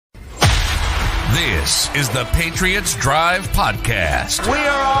This is the Patriots Drive Podcast. We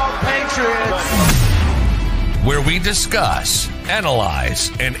are all Patriots. Where we discuss,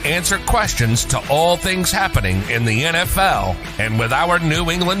 analyze, and answer questions to all things happening in the NFL and with our New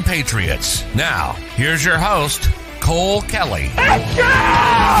England Patriots. Now, here's your host, Cole Kelly. Let's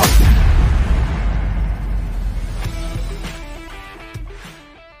go!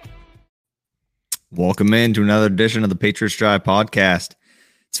 Welcome in to another edition of the Patriots Drive Podcast.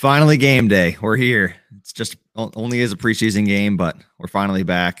 It's finally game day. We're here. It's just only is a preseason game, but we're finally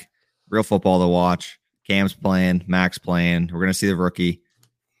back. Real football to watch. Cam's playing, Mac's playing. We're going to see the rookie.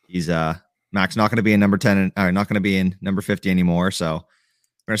 He's Mac's not going to be in number 10, not going to be in number 50 anymore. So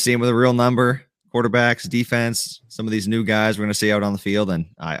we're going to see him with a real number, quarterbacks, defense, some of these new guys we're going to see out on the field, and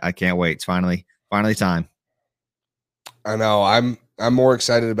I can't wait. It's finally time. I know. I'm more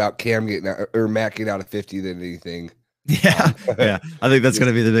excited about Cam getting out, or Mac getting out of 50 than anything. Yeah. I think that's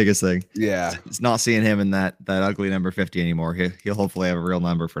going to be the biggest thing. Yeah. It's not seeing him in that ugly number 50 anymore. He'll hopefully have a real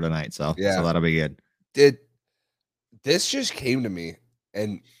number for tonight. So that'll be good. This just came to me,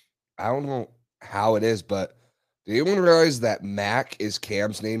 and I don't know how it is, but did anyone realize that Mac is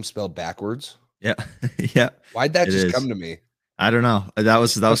Cam's name spelled backwards? Yeah. Yeah. Why'd that just come to me? I don't know. That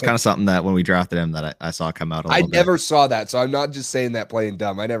was kind of something that when we drafted him that I saw come out a little bit. Never saw that, so I'm not just saying that playing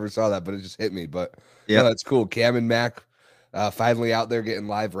dumb. I never saw that, but it just hit me. But yeah, that's cool. Cam and Mac finally out there getting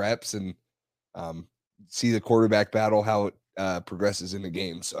live reps and see the quarterback battle, how it progresses in the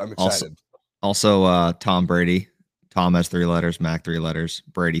game. So I'm excited. Also, Tom Brady. Tom has 3 letters, Mac 3 letters,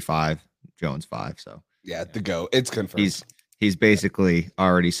 Brady 5, Jones 5. So yeah, the GOAT. It's confirmed. He's basically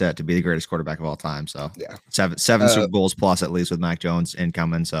already set to be the greatest quarterback of all time. So yeah, seven Super Bowls plus at least with Mac Jones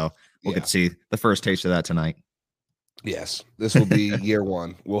incoming. So we'll get to see the first taste of that tonight. Yes, this will be year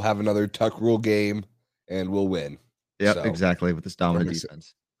one. We'll have another Tuck Rule game and we'll win. Yeah, so, exactly, with this dominant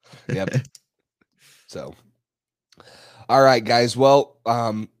defense. Yep. So, all right, guys. Well,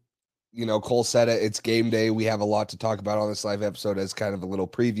 Cole said it. It's game day. We have a lot to talk about on this live episode as kind of a little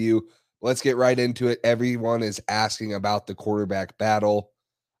preview. Let's get right into it. Everyone is asking about the quarterback battle,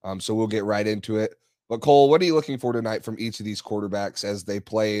 so we'll get right into it. But Cole, what are you looking for tonight from each of these quarterbacks as they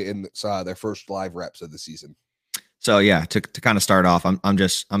play in their first live reps of the season? So yeah, to kind of start off,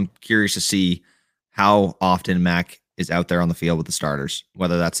 I'm curious to see how often Mac is out there on the field with the starters,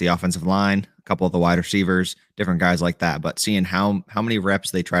 whether that's the offensive line, a couple of the wide receivers, different guys like that. But seeing how many reps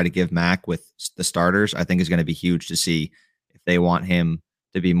they try to give Mac with the starters, I think is going to be huge to see if they want him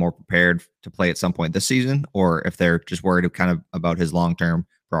to be more prepared to play at some point this season, or if they're just worried kind of about his long-term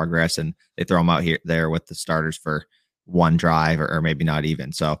progress and they throw him out there with the starters for one drive or maybe not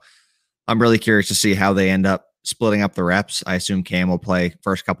even. So I'm really curious to see how they end up splitting up the reps. I assume Cam will play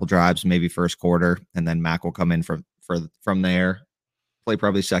first couple drives, maybe first quarter, and then Mac will come in from there, play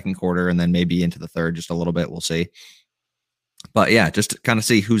probably second quarter, and then maybe into the third just a little bit. We'll see. But yeah, just to kind of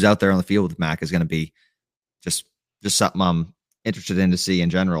see who's out there on the field with Mac is going to be just something I'm interested in to see in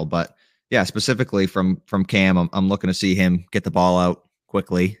general. But yeah, specifically from Cam, I'm looking to see him get the ball out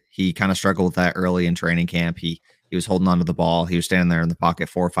quickly. He kind of struggled with that early in training camp. He was holding onto the ball. He was standing there in the pocket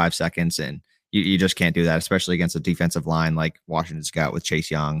 4 or 5 seconds, and you just can't do that, especially against a defensive line like Washington's got with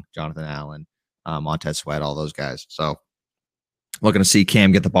Chase Young, Jonathan Allen, Montez Sweat, all those guys. So looking to see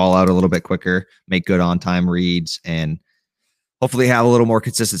Cam get the ball out a little bit quicker, make good on-time reads, and hopefully have a little more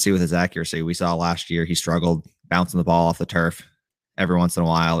consistency with his accuracy. We saw last year he struggled bouncing the ball off the turf every once in a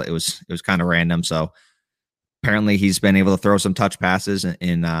while. It was kind of random. So apparently he's been able to throw some touch passes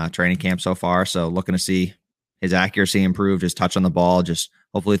in training camp so far. So looking to see his accuracy improve, his touch on the ball, just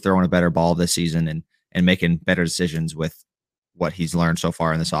hopefully throwing a better ball this season and making better decisions with what he's learned so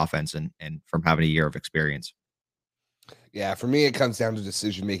far in this offense and from having a year of experience. Yeah, for me, it comes down to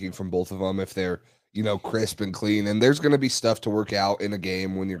decision making from both of them. If they're, crisp and clean, and there's going to be stuff to work out in a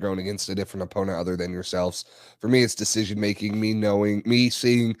game when you're going against a different opponent other than yourselves. For me, it's decision making, me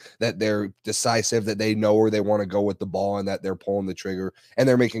seeing that they're decisive, that they know where they want to go with the ball and that they're pulling the trigger and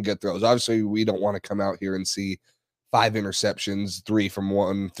they're making good throws. Obviously, we don't want to come out here and see 5 interceptions, 3 from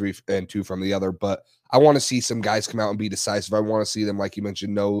one, 3 and 2 from the other, but I want to see some guys come out and be decisive. I want to see them, like you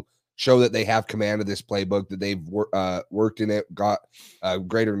mentioned, show that they have command of this playbook, that they've worked in it, got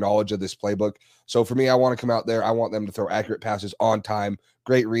greater knowledge of this playbook. So for me, I want to come out there. I want them to throw accurate passes on time,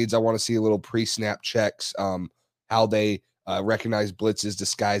 great reads. I want to see a little pre-snap checks, how they recognize blitzes,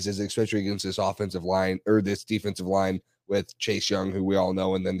 disguises, especially against this offensive line or this defensive line with Chase Young, who we all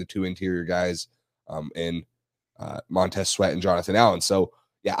know, and then the 2 interior guys in Montez Sweat and Jonathan Allen. So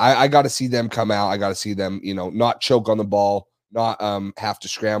yeah, I got to see them come out. I got to see them, not choke on the ball, not have to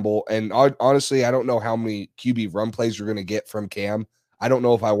scramble. And honestly, I don't know how many QB run plays you're going to get from Cam. I don't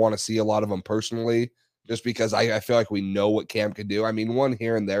know if I want to see a lot of them personally, just because I feel like we know what Cam can do. I mean, one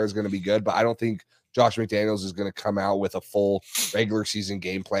here and there is going to be good, but I don't think Josh McDaniels is going to come out with a full regular season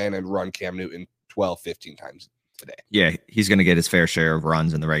game plan and run Cam Newton 12, 15 times today. Yeah, he's going to get his fair share of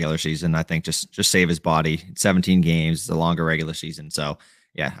runs in the regular season. I think just save his body. 17 games, the longer regular season. So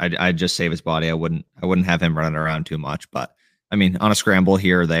yeah, I'd just save his body. I wouldn't have him running around too much. But I mean, on a scramble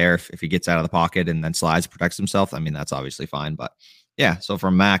here or there, if he gets out of the pocket and then slides, protects himself, I mean, that's obviously fine. But yeah, so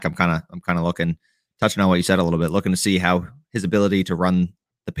from Mac, I'm kind of looking, touching on what you said a little bit, looking to see how his ability to run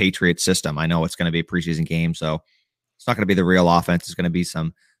the Patriots system. I know it's going to be a preseason game, so it's not going to be the real offense. It's going to be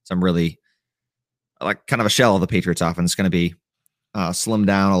some really like kind of a shell of the Patriots offense. It's going to be slimmed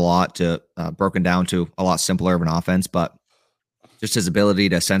down a lot to broken down to a lot simpler of an offense, but just his ability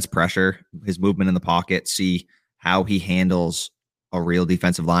to sense pressure, his movement in the pocket, see how he handles a real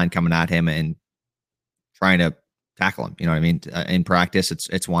defensive line coming at him and trying to tackle him. You know what I mean? In practice,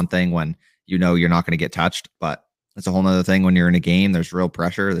 it's one thing when you know you're not going to get touched, but it's a whole nother thing when you're in a game. There's real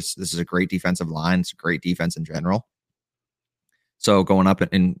pressure. This is a great defensive line. It's a great defense in general. So going up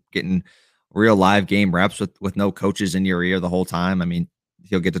and getting real live game reps with no coaches in your ear the whole time. I mean,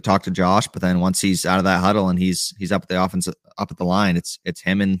 he'll get to talk to Josh, but then once he's out of that huddle and he's up at the offense, up at the line, it's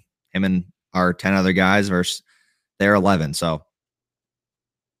him and our 10 other guys versus their 11. So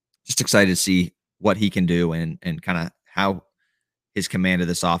just excited to see what he can do and kind of how his command of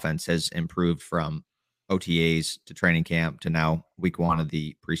this offense has improved from OTAs to training camp to now week 1 of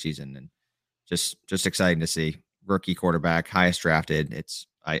the preseason, and just exciting to see. Rookie quarterback, highest drafted.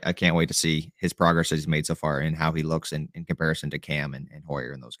 I can't wait to see his progress that he's made so far and how he looks in comparison to Cam and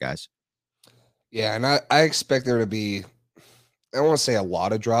Hoyer and those guys. Yeah, and I expect there to be, I don't want to say a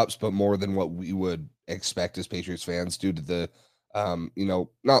lot of drops, but more than what we would expect as Patriots fans due to the,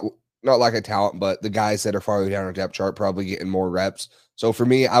 not like a talent, but the guys that are farther down our depth chart probably getting more reps. So for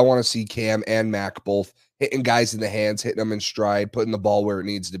me, I want to see Cam and Mac both hitting guys in the hands, hitting them in stride, putting the ball where it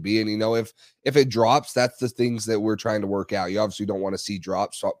needs to be. And, if it drops, that's the things that we're trying to work out. You obviously don't want to see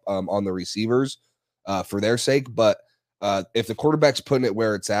drops on the receivers for their sake. But if the quarterback's putting it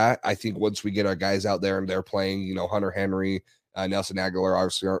where it's at, I think once we get our guys out there and they're playing, Hunter Henry, Nelson Aguilar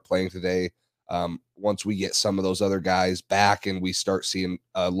obviously aren't playing today. Once we get some of those other guys back and we start seeing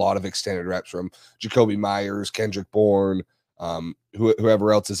a lot of extended reps from Jacoby Myers, Kendrick Bourne,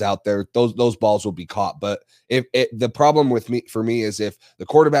 whoever else is out there, those balls will be caught. But the problem for me is if the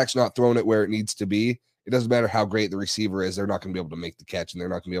quarterback's not throwing it where it needs to be, it doesn't matter how great the receiver is, they're not going to be able to make the catch, and they're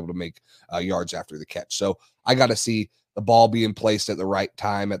not going to be able to make yards after the catch. So I got to see the ball being placed at the right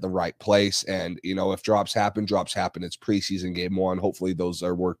time, at the right place. And, if drops happen. It's preseason game 1. Hopefully those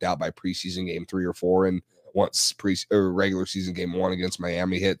are worked out by preseason game 3 or 4. And once regular season game 1 against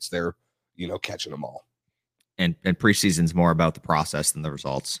Miami hits, they're, catching them all. And preseason's more about the process than the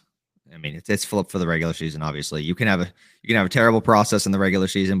results. I mean, it's flipped for the regular season. Obviously, you can have a terrible process in the regular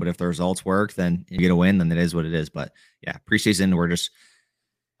season, but if the results work, then you get a win. Then it is what it is. But yeah, preseason,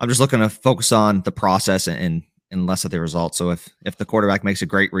 I'm just looking to focus on the process and less of the results. So if the quarterback makes a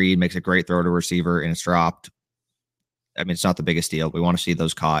great read, makes a great throw to receiver, and it's dropped, I mean, it's not the biggest deal. We want to see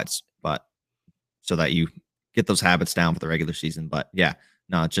those caught, but so that you get those habits down for the regular season. But yeah,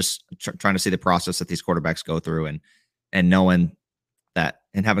 no, just trying to see the process that these quarterbacks go through and knowing that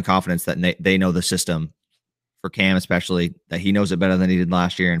and having confidence that they know the system. For Cam especially, that he knows it better than he did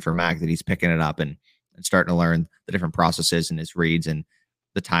last year, and for Mac that he's picking it up and starting to learn the different processes and his reads and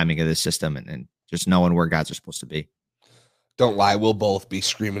the timing of this system and just knowing where guys are supposed to be. Don't lie, we'll both be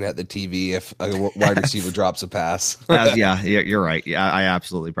screaming at the TV if a wide receiver drops a pass. Yeah, you're right. Yeah, I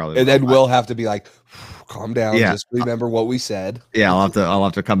absolutely probably. And then we'll have to be like, calm down. Yeah. Just remember what we said. Yeah, I'll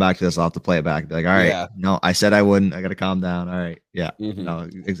have to come back to this. I'll have to play it back. Be like, all right, no, I said I wouldn't. I got to calm down. All right, yeah, no,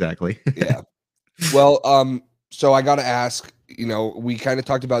 exactly. Yeah. Well, so I got to ask. We kind of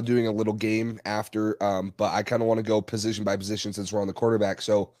talked about doing a little game after, but I kind of want to go position by position since we're on the quarterback.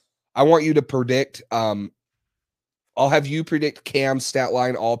 So I want you to predict. I'll have you predict Cam's stat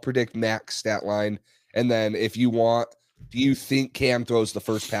line. I'll predict Mac's stat line. And then if you want, do you think Cam throws the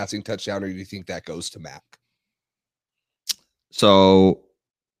first passing touchdown, or do you think that goes to Mac? So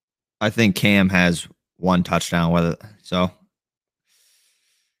I think Cam has 1 touchdown.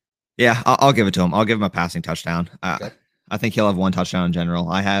 Yeah, I'll give it to him. I'll give him a passing touchdown. Okay. I think he'll have 1 touchdown in general.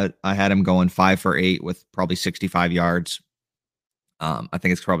 I had him going 5 for 8 with probably 65 yards. I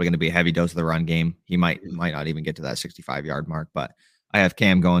think it's probably going to be a heavy dose of the run game. He might not even get to that 65-yard mark, but I have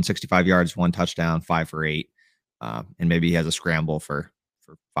Cam going 65 yards, 1 touchdown, 5 for 8. And maybe he has a scramble for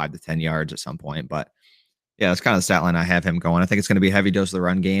 5 to 10 yards at some point. But yeah, that's kind of the stat line I have him going. I think it's going to be a heavy dose of the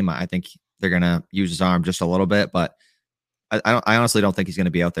run game. I think they're going to use his arm just a little bit, but I honestly don't think he's going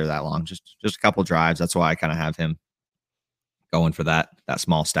to be out there that long. Just a couple drives. That's why I kind of have him going for that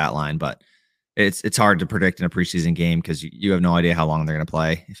small stat line. But it's hard to predict in a preseason game because you have no idea how long they're going to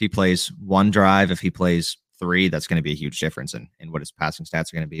play. If he plays one drive, if he plays three, that's going to be a huge difference in what his passing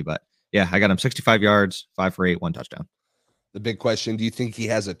stats are going to be. But yeah, I got him 65 yards, 5 for 8, 1 touchdown. The big question: do you think he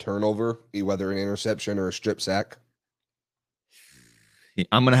has a turnover, whether an interception or a strip sack?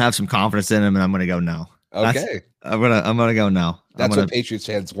 I'm going to have some confidence in him, and I'm going to go no. Okay, I'm gonna go no. That's what Patriots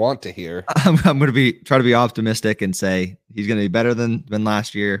fans want to hear. I'm gonna try to be optimistic and say he's gonna be better than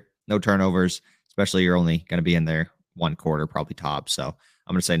last year. No turnovers, especially you're only gonna be in there one quarter, probably top. So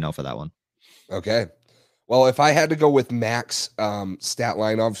I'm gonna say no for that one. Okay. Well, if I had to go with Mac's stat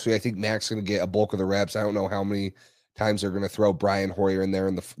line, obviously I think Mac's gonna get a bulk of the reps. I don't know how many times they're gonna throw Brian Hoyer in there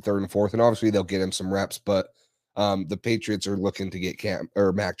in the third and fourth, and obviously they'll get him some reps, but the Patriots are looking to get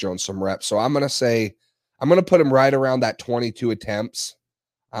Mac Jones some reps. So I'm gonna put him right around that 22 attempts.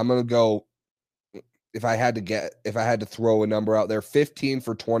 I'm gonna go, if I had to throw a number out there, 15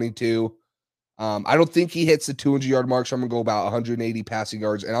 for 22. I don't think he hits the 200-yard mark, so I'm gonna go about 180 passing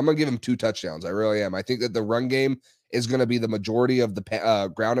yards, and I'm gonna give him 2 touchdowns. I really am. I think that the run game is gonna be the majority of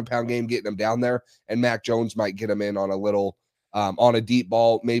the ground and pound game, getting him down there, and Mac Jones might get him in on a little on a deep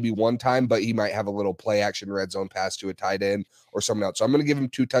ball, maybe one time, but he might have a little play action red zone pass to a tight end or someone else. So I'm going to give him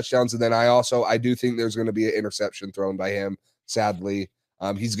 2 touchdowns. And then I do think there's going to be an interception thrown by him. Sadly,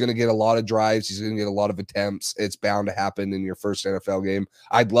 he's going to get a lot of drives. He's going to get a lot of attempts. It's bound to happen in your first NFL game.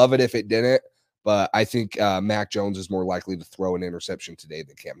 I'd love it if it didn't, but I think Mac Jones is more likely to throw an interception today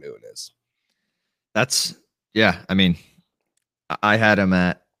than Cam Newton is. I mean, I had him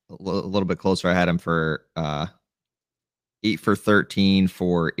at a little bit closer. I had him for 8 for 13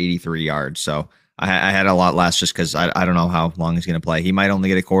 for 83 yards. So I had a lot less just because I don't know how long he's going to play. He might only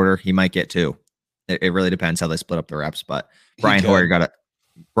get a quarter. He might get 2. It really depends how they split up the reps. But Brian Hoyer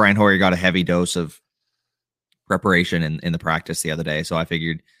got a heavy dose of preparation in the practice the other day. So I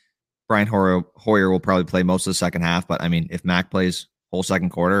figured Brian Hoyer will probably play most of the second half. But I mean, if Mac plays whole second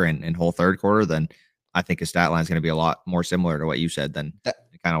quarter and whole third quarter, then I think his stat line is going to be a lot more similar to what you said than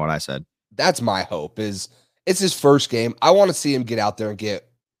kind of what I said. That's my hope. It's his first game. I want to see him get out there and get,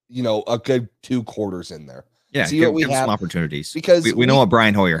 a good 2 quarters in there. Yeah, see give some opportunities because we know what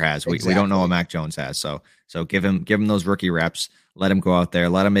Brian Hoyer has. We exactly. don't know what Mac Jones has. So give him those rookie reps. Let him go out there.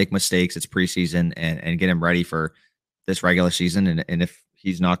 Let him make mistakes. It's preseason and get him ready for this regular season. And if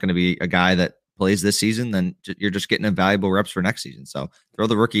he's not going to be a guy that plays this season, then you're just getting valuable reps for next season. So throw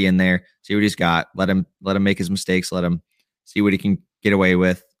the rookie in there, see what he's got. Let him make his mistakes. Let him see what he can get away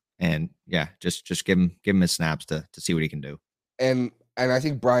with. And yeah, just give him his snaps to see what he can do. And I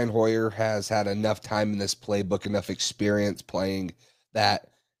think Brian Hoyer has had enough time in this playbook, enough experience playing that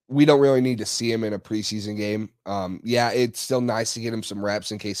we don't really need to see him in a preseason game. Yeah, it's still nice to get him some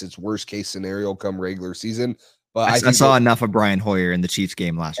reps in case it's worst case scenario come regular season. But I saw enough of Brian Hoyer in the Chiefs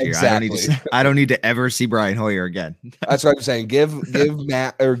game last year. Exactly. I don't need to ever see Brian Hoyer again. That's what I'm saying. Give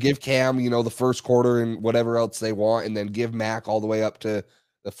Matt or give Cam, the first quarter and whatever else they want, and then give Mac all the way up to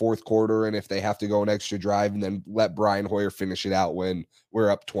the fourth quarter, and if they have to go an extra drive, and then let Brian Hoyer finish it out when we're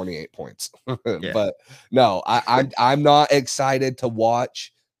up 28 points. Yeah. But no, I'm not excited to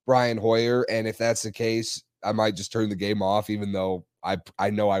watch Brian Hoyer, and if that's the case, I might just turn the game off, even though I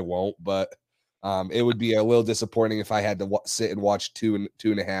know I won't. But it would be a little disappointing if I had to sit and watch 2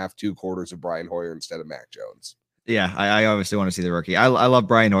 quarters of Brian Hoyer instead of Mac Jones. Yeah, I obviously want to see the rookie. I love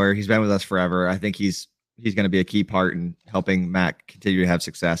Brian Hoyer. He's been with us forever. I think he's going to be a key part in helping Mac continue to have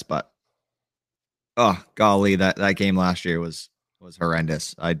success. But oh golly, that game last year was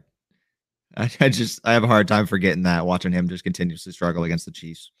horrendous. I have a hard time forgetting that, watching him just continuously struggle against the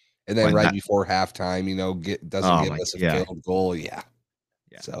Chiefs. And then before halftime, doesn't give us a field goal. Yeah.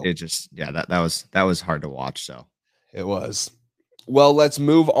 So that was hard to watch. So it was. Well, let's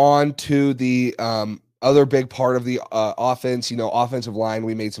move on to the other big part of the offense, offensive line.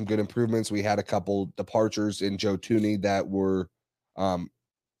 We made some good improvements. We had a couple departures in Joe Tooney that were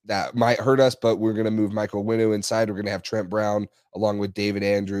that might hurt us, but we're going to move Michael Winnow inside. We're going to have Trent Brown along with David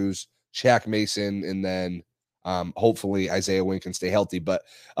Andrews, Shaq Mason, and then hopefully Isaiah Wynn can stay healthy. But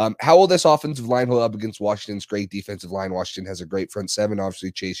how will this offensive line hold up against Washington's great defensive line? Washington has a great front seven.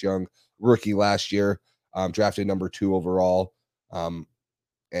 Obviously, Chase Young, rookie last year, drafted number 2 overall. And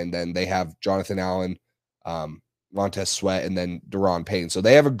then they have Jonathan Allen, Montez Sweat, and then Deron Payne. So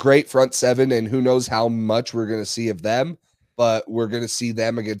they have a great front seven, and who knows how much we're going to see of them, but we're going to see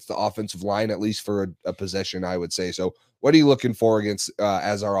them against the offensive line, at least for a possession, I would say. So what are you looking for against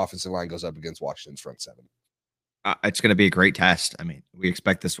as our offensive line goes up against Washington's front seven? It's going to be a great test. I mean, we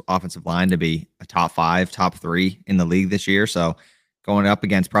expect this offensive line to be a top 5, top 3 in the league this year. So going up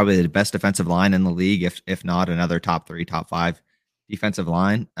against probably the best defensive line in the league, if not another top 3, top 5 defensive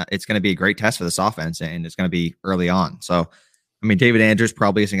line, it's going to be a great test for this offense, and it's going to be early on. So, I mean, David Andrews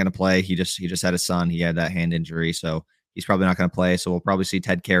probably isn't going to play. He just had his son. He had that hand injury, so he's probably not going to play. So we'll probably see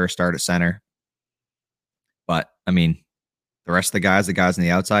Ted Karras start at center. But I mean, the rest of the guys on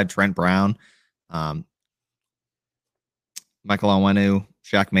the outside, Trent Brown, Michael Onwenu,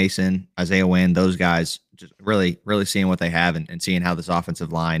 Shaq Mason, Isaiah Wynn, those guys just really, really seeing what they have and seeing how this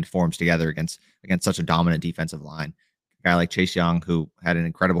offensive line forms together against such a dominant defensive line. A guy like Chase Young, who had an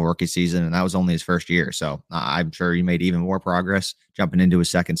incredible rookie season, and that was only his first year. So I'm sure he made even more progress jumping into his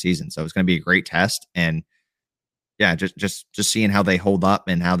second season. So it's going to be a great test. And yeah, just seeing how they hold up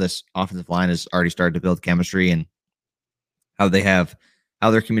and how this offensive line has already started to build chemistry and how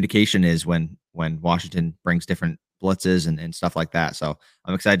their communication is when Washington brings different blitzes and stuff like that. So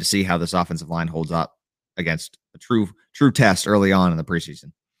I'm excited to see how this offensive line holds up against a true test early on in the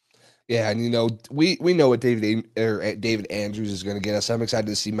preseason. Yeah, and we know what David Andrews is going to get us. I'm excited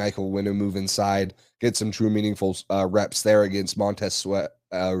to see Michael Winner move inside, get some true meaningful reps there against Montez Sweat,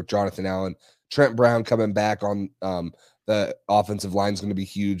 Jonathan Allen, Trent Brown coming back on the offensive line is going to be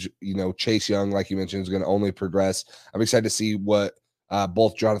huge. Chase Young, like you mentioned, is going to only progress. I'm excited to see what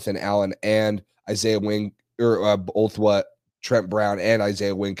both Jonathan Allen and Isaiah Wynn, or both what Trent Brown and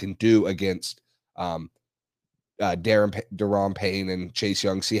Isaiah Wynn can do against Daron Payne and Chase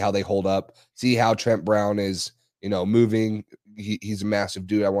Young. See how they hold up. See how Trent Brown is, moving. He's a massive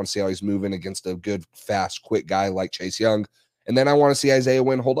dude. I want to see how he's moving against a good, fast, quick guy like Chase Young. And then I want to see Isaiah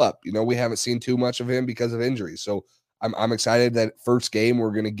Wynn hold up. We haven't seen too much of him because of injuries. So I'm excited that first game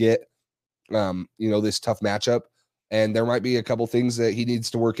we're going to get, this tough matchup. And there might be a couple things that he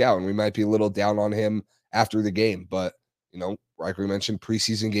needs to work out. And we might be a little down on him after the game. But, like we mentioned,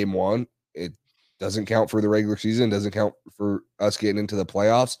 preseason game 1, it doesn't count for the regular season, doesn't count for us getting into the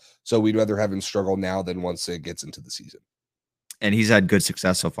playoffs. So we'd rather have him struggle now than once it gets into the season. And he's had good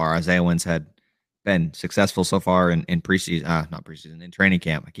success so far. Isaiah Wynn's had been successful so far in preseason, not preseason, in training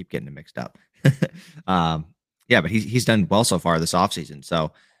camp. I keep getting it mixed up. Yeah, but he's done well so far this offseason.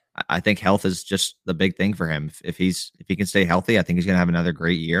 So I think health is just the big thing for him. If he can stay healthy, I think he's going to have another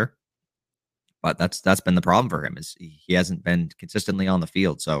great year. But that's been the problem for him, is he hasn't been consistently on the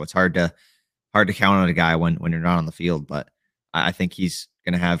field. So it's hard to count on a guy when you're not on the field. But I think he's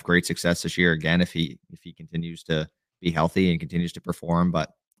going to have great success this year again if he continues to be healthy and continues to perform.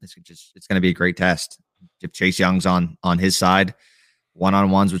 But it's going to be a great test. If Chase Young's on his side,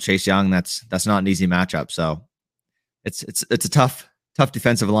 one-on-ones with Chase Young, that's not an easy matchup. So it's a tough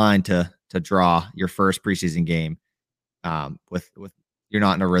defensive line to draw your first preseason game with you're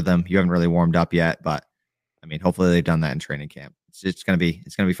not in a rhythm. You haven't really warmed up yet, but I mean, hopefully they've done that in training camp. It's going to be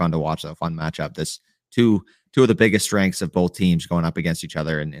fun to watch, though. Fun matchup. This two of the biggest strengths of both teams going up against each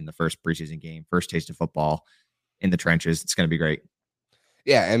other in the first preseason game, first taste of football in the trenches. It's going to be great.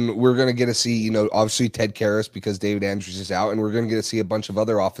 Yeah, and we're going to get to see, obviously Ted Karras because David Andrews is out, and we're going to get to see a bunch of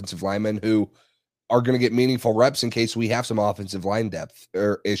other offensive linemen who are going to get meaningful reps in case we have some offensive line depth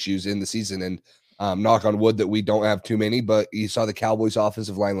or issues in the season. And knock on wood that we don't have too many, but you saw the Cowboys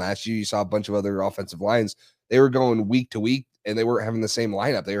offensive line last year. You saw a bunch of other offensive lines. They were going week to week and they weren't having the same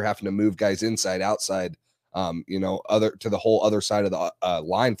lineup. They were having to move guys inside, outside, other to the whole other side of the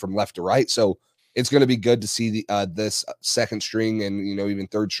line from left to right. So it's going to be good to see this second string and, even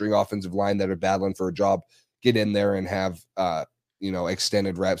third string offensive line that are battling for a job get in there and have,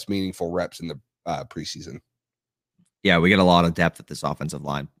 extended reps, meaningful reps in the preseason. Yeah, we get a lot of depth at this offensive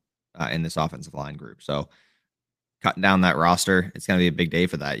line. In this offensive line group. So cutting down that roster, it's going to be a big day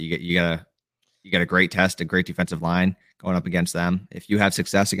for that. You got a great test, a great defensive line going up against them. If you have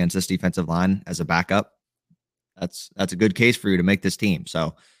success against this defensive line as a backup, that's a good case for you to make this team.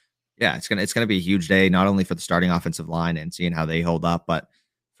 So yeah, it's going to be a huge day, not only for the starting offensive line and seeing how they hold up, but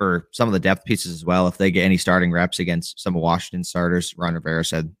for some of the depth pieces as well. If they get any starting reps against some of Washington's starters, Ron Rivera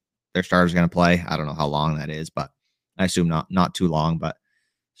said their starters are going to play. I don't know how long that is, but I assume not too long, but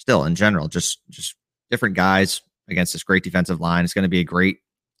still, in general, just different guys against this great defensive line. It's going to be a great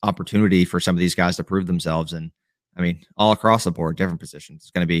opportunity for some of these guys to prove themselves. And I mean, all across the board, different positions. It's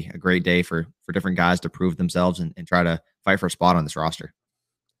going to be a great day for different guys to prove themselves and try to fight for a spot on this roster.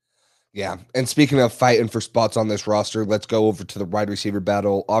 Yeah. And speaking of fighting for spots on this roster, let's go over to the wide receiver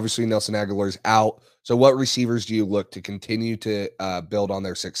battle. Obviously, Nelson Aguilar's out. So what receivers do you look to continue to build on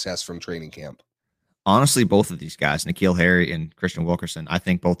their success from training camp? Honestly, both of these guys, N'Keal Harry and Christian Wilkerson, I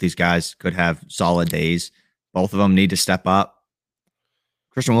think both these guys could have solid days. Both of them need to step up.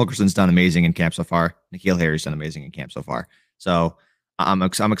 Christian Wilkerson's done amazing in camp so far. N'Keal Harry's done amazing in camp so far. So I'm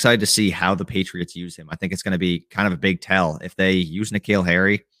excited to see how the Patriots use him. I think it's going to be kind of a big tell if they use N'Keal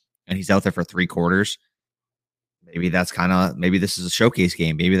Harry and he's out there for 3 quarters. Maybe maybe this is a showcase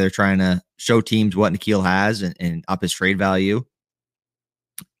game. Maybe they're trying to show teams what N'Keal has and up his trade value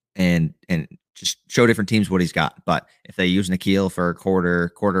and just show different teams what he's got. But if they use N'Keal for a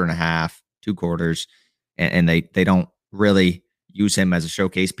quarter and a half, 2 quarters, and they don't really use him as a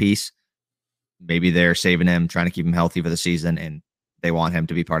showcase piece, maybe they're saving him, trying to keep him healthy for the season, and they want him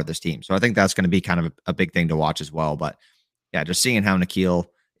to be part of this team. So I think that's going to be kind of a big thing to watch as well. But yeah, just seeing how N'Keal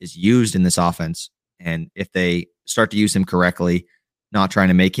is used in this offense, and if they start to use him correctly, not trying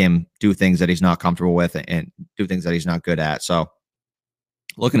to make him do things that he's not comfortable with and do things that he's not good at. So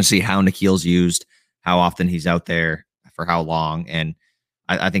looking to see how N'Keal's used, how often he's out there, for how long. And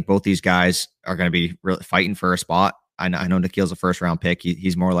I think both these guys are going to be really fighting for a spot. I know N'Keal's a first-round pick.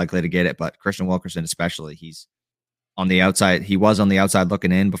 He's more likely to get it, but Christian Wilkerson especially, he's on the outside. He was on the outside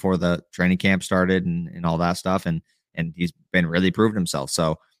looking in before the training camp started and all that stuff, and he's been really proving himself.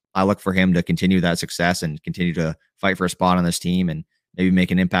 So I look for him to continue that success and continue to fight for a spot on this team and maybe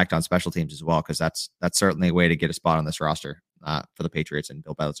make an impact on special teams as well, because that's certainly a way to get a spot on this roster for the Patriots and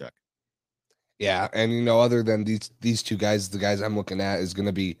Bill Belichick. Yeah, and other than these 2 guys, the guys I'm looking at is going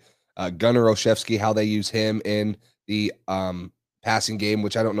to be Gunnar Olszewski, how they use him in the passing game,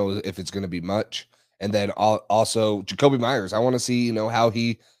 which I don't know if it's going to be much. And then also Jacoby Myers. I want to see, how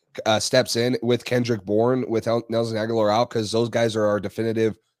he steps in with Kendrick Bourne, with Nelson Aguilar out, because those guys are our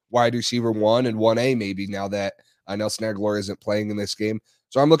definitive wide receiver 1 and 1A maybe now that Nelson Aguilar isn't playing in this game.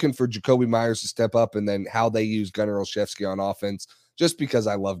 So I'm looking for Jacoby Myers to step up, and then how they use Gunnar Olszewski on offense, just because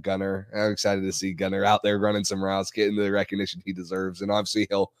I love Gunnar. I'm excited to see Gunnar out there running some routes, getting the recognition he deserves. And obviously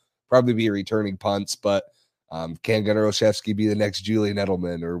he'll probably be returning punts, but can Gunnar Olszewski be the next Julian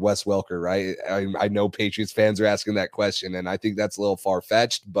Edelman or Wes Welker, right? I know Patriots fans are asking that question, and I think that's a little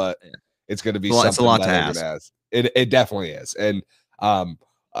far-fetched, but it's going to be something it's a lot that to ask. It definitely is. And going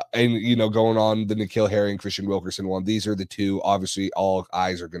on the N'Keal Harry and Christian Wilkerson one, these are the 2, obviously all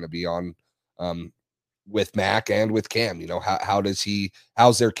eyes are going to be on with Mac and with Cam.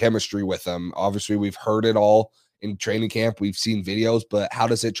 How's their chemistry with them? Obviously we've heard it all in training camp. We've seen videos, but how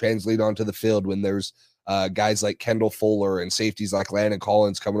does it translate onto the field when there's guys like Kendall Fuller and safeties like Landon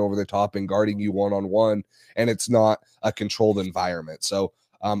Collins coming over the top and guarding you one-on-one, and it's not a controlled environment? So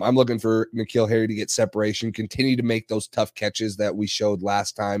I'm looking for N'Keal Harry to get separation, continue to make those tough catches that we showed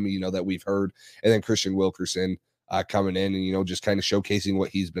last time, that we've heard, and then Christian Wilkerson coming in and, just kind of showcasing what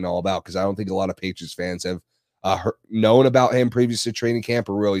he's been all about, because I don't think a lot of Patriots fans have known about him previous to training camp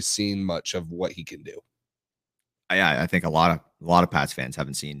or really seen much of what he can do. I think a lot of Pats fans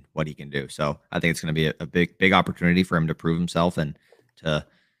haven't seen what he can do. So I think it's going to be a big opportunity for him to prove himself and to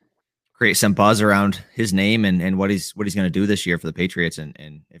create some buzz around his name and what he's going to do this year for the Patriots, and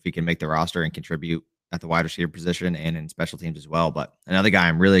if he can make the roster and contribute at the wide receiver position and in special teams as well. But another guy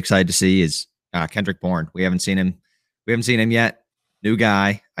I'm really excited to see is Kendrick Bourne. We haven't seen him yet. New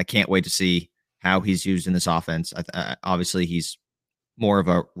guy. I can't wait to see how he's used in this offense. Obviously, he's more of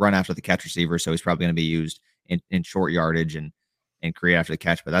a run after the catch receiver, so he's probably going to be used in short yardage and create after the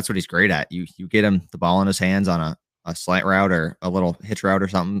catch. But that's what he's great at. You get him the ball in his hands on a slant route or a little hitch route or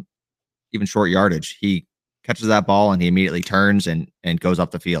something, even short yardage, he catches that ball and he immediately turns and goes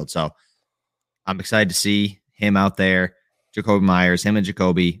up the field. So I'm excited to see him out there. Jacoby Myers, him and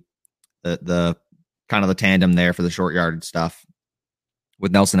Jacoby, the kind of the tandem there for the short yardage stuff.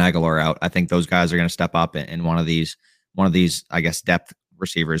 With Nelson Aguilar out, I think those guys are going to step up, and one of these, I guess, depth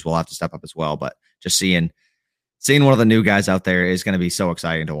receivers will have to step up as well. But just seeing one of the new guys out there is going to be so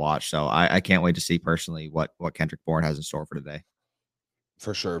exciting to watch. So I can't wait to see personally what Kendrick Bourne has in store for today.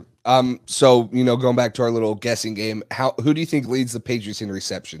 For sure. So, going back to our little guessing game, who do you think leads the Patriots in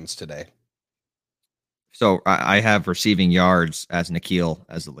receptions today? So I have receiving yards as N'Keal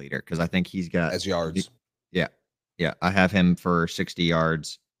as the leader, because I think he's got as yards. Yeah. I have him for 60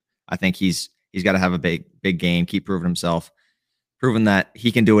 yards. I think he's got to have a big game, keep proving himself, proving that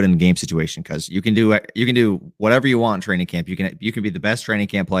he can do it in a game situation, because you can do whatever you want in training camp. You can be the best training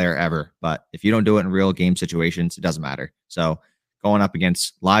camp player ever, but if you don't do it in real game situations, it doesn't matter. So going up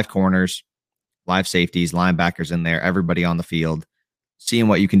against live corners, live safeties, linebackers in there, everybody on the field, seeing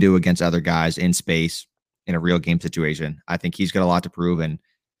what you can do against other guys in space in a real game situation, I think he's got a lot to prove, and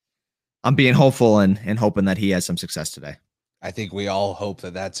I'm being hopeful and hoping that he has some success today. I think we all hope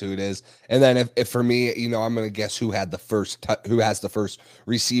that that's who it is. And then if for me, I'm going to guess who has the first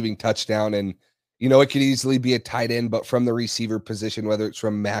receiving touchdown. And, it could easily be a tight end, but from the receiver position, whether it's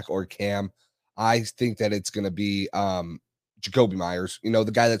from Mac or Cam, I think that it's going to be Jacoby Myers,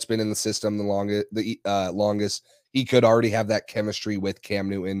 the guy that's been in the system longest. He could already have that chemistry with Cam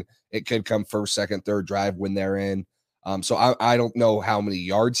Newton. It could come first, second, third drive when they're in. So I don't know how many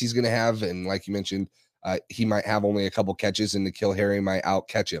yards he's going to have. And like you mentioned, he might have only a couple catches, and N'Keal Harry might out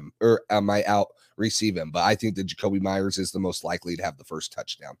catch him or might out receive him. But I think that Jacoby Myers is the most likely to have the first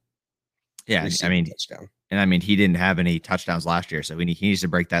touchdown. Yeah, Touchdown. And he didn't have any touchdowns last year, so he needs to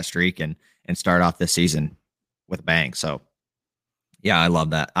break that streak and start off this season with a bang. So, yeah, I love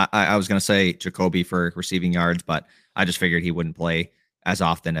that. I was going to say Jacoby for receiving yards, but I just figured he wouldn't play as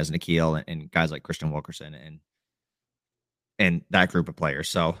often as N'Keal and guys like Christian Wilkerson and that group of players.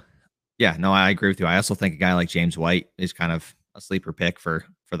 So, yeah, no, I agree with you. I also think a guy like James White is kind of a sleeper pick for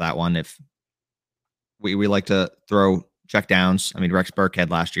that one. If we like to throw check downs. I mean, Rex Burkhead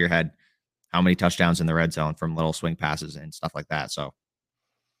last year had how many touchdowns in the red zone from little swing passes and stuff like that. So,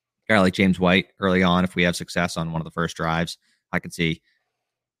 a guy like James White early on, if we have success on one of the first drives, I could see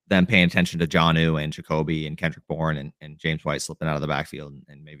them paying attention to Jonnu and Jacoby and Kendrick Bourne and James White slipping out of the backfield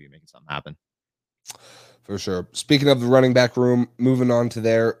and maybe making something happen. For sure. Speaking of the running back room, moving on to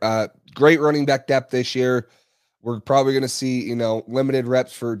there, great running back depth this year. We're probably going to see, limited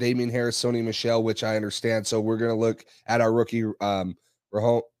reps for Damian Harris, Sony Michel, which I understand. So we're going to look at our rookie,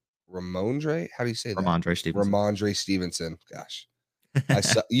 Ramondre. How do you say that? Ramondre Stevenson. Gosh.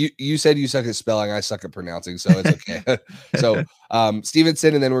 You said you suck at spelling. I suck at pronouncing, so it's okay. So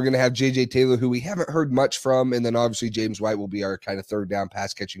Stevenson, and then we're going to have JJ Taylor, who we haven't heard much from, and then obviously James White will be our kind of third down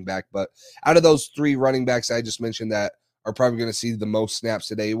pass catching back. But out of those three running backs I just mentioned that are probably going to see the most snaps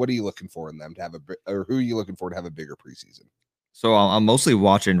today, what are you looking for in them to have or who are you looking for to have a bigger preseason? So I'm mostly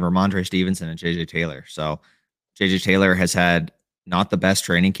watching Ramondre Stevenson and JJ Taylor. So JJ Taylor has had not the best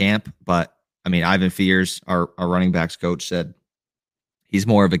training camp, but I mean, Ivan Fears, our running backs coach, said he's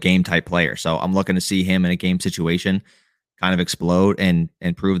more of a game type player. So I'm looking to see him in a game situation kind of explode and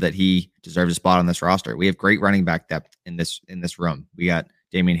prove that he deserves a spot on this roster. We have great running back depth in this room. We got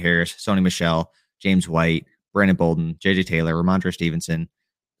Damian Harris, Sony Michel, James White, Brandon Bolden, JJ Taylor, Ramondre Stevenson.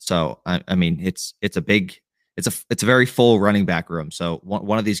 So I mean, it's a very full running back room. So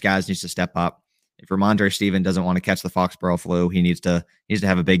one of these guys needs to step up. If Ramondre Stevenson doesn't want to catch the Foxborough flu, he needs to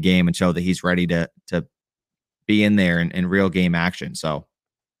have a big game and show that he's ready to be in there in real game action. So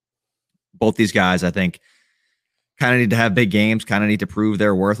both these guys, I think, kind of need to have big games, kind of need to prove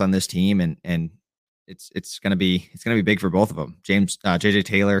their worth on this team, and it's gonna be big for both of them. JJ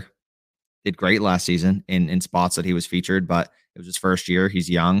Taylor did great last season in spots that he was featured, but it was his first year. He's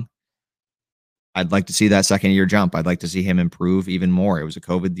young. I'd like to see that second year jump. I'd like to see him improve even more. It was a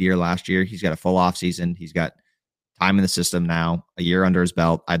COVID year last year. He's got a full off season. He's got time in the system now, a year under his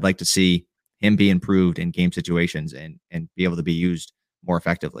belt. I'd like to see him be improved in game situations and be able to be used more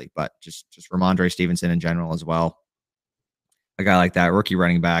effectively. But just Ramondre Stevenson in general as well. A guy like that, rookie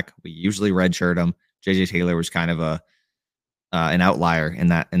running back, we usually redshirt him. JJ Taylor was kind of an outlier in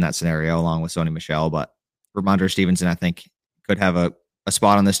that scenario, along with Sony Michel. But Ramondre Stevenson, I think, could have a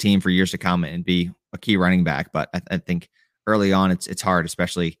spot on this team for years to come and be a key running back. But I think early on, it's hard,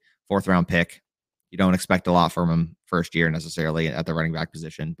 especially fourth round pick. You don't expect a lot from him first year necessarily at the running back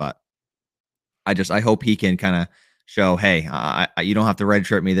position. But I hope he can kind of show, hey, you don't have to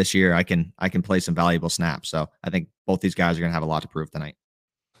redshirt me this year. I can play some valuable snaps. So I think both these guys are going to have a lot to prove tonight.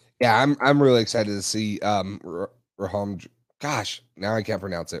 Yeah, I'm really excited to see now I can't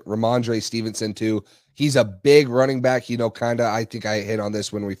pronounce it. Ramondre Stevenson too. He's a big running back, I think I hit on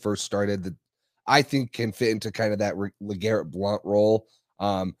this when we first started, that I think can fit into kind of that LeGarrette Blount role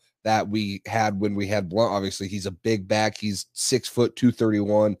that we had when we had Blount. Obviously, he's a big back. He's 6 foot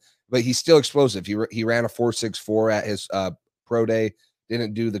 231, but he's still explosive. He ran a 4.64 at his pro day.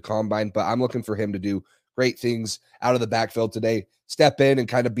 Didn't do the combine, but I'm looking for him to do great things out of the backfield today. Step in and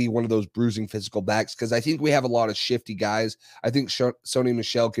kind of be one of those bruising physical backs, because I think we have a lot of shifty guys. I think Sony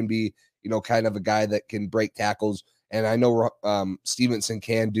Michel can be, kind of a guy that can break tackles, and I know Stevenson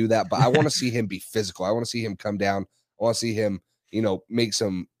can do that, but I want to see him be physical. I want to see him come down. I want to see him, make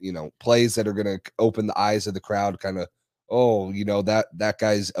some, plays that are going to open the eyes of the crowd, kind of, that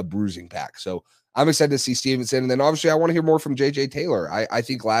guy's a bruising pack. So I'm excited to see Stevenson. And then obviously I want to hear more from JJ Taylor. I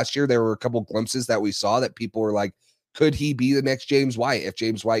think last year there were a couple glimpses that we saw that people were like, could he be the next James White if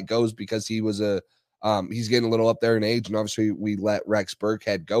James White goes, because he was he's getting a little up there in age, and obviously we let Rex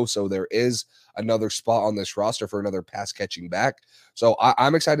Burkhead go. So there is another spot on this roster for another pass catching back. So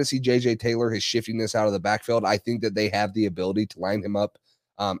I'm excited to see JJ Taylor, his shiftiness out of the backfield. I think that they have the ability to line him up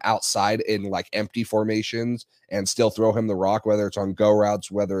outside in like empty formations and still throw him the rock, whether it's on go routes,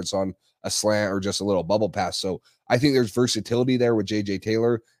 whether it's on a slant or just a little bubble pass. So I think there's versatility there with JJ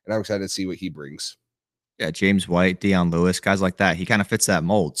Taylor, and I'm excited to see what he brings. Yeah, James White, Deion Lewis, guys like that. He kind of fits that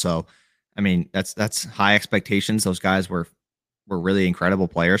mold. So, I mean, that's high expectations. Those guys were really incredible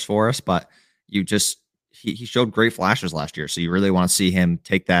players for us, but you just he showed great flashes last year. So you really want to see him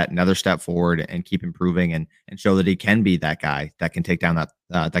take that another step forward and keep improving and show that he can be that guy that can take down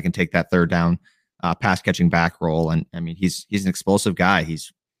that can take that third down pass catching back role. And I mean, he's an explosive guy.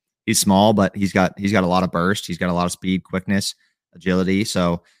 He's small, but he's got a lot of burst. He's got a lot of speed, quickness, agility.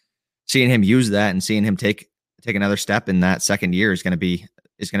 So seeing him use that and seeing him take another step in that second year is going to be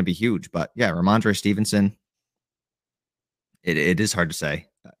huge. But yeah, Ramondre Stevenson, it is hard to say.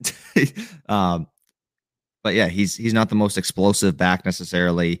 um, but yeah, he's not the most explosive back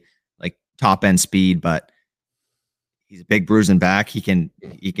necessarily, like top end speed, but he's a big bruising back. He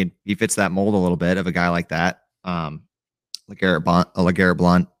fits that mold a little bit of a guy like that. LeGarrette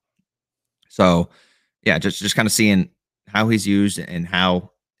Blunt. So yeah, just kind of seeing how he's used and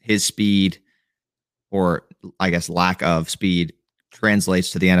how his speed, or I guess lack of speed, translates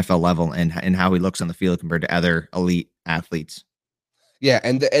to the NFL level and how he looks on the field compared to other elite athletes. Yeah,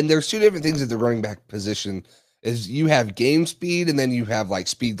 and there's two different things at the running back position. Is you have game speed and then you have like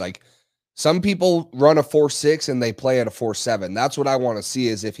speed. Like some people run a 4.6 and they play at a 4.7. That's what I want to see,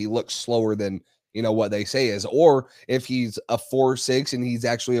 is if he looks slower than what they say is, or if he's a 4.6 and he's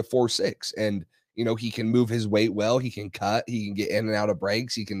actually a 4.6, and he can move his weight well, he can cut, he can get in and out of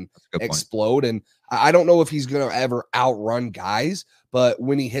breaks, he can explode. And I don't know if he's gonna ever outrun guys, but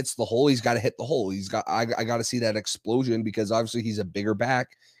when he hits the hole, he's got to hit the hole. I got to see that explosion, because obviously he's a bigger back.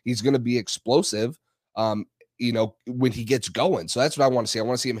 He's going to be explosive, when he gets going. So that's what I want to see. I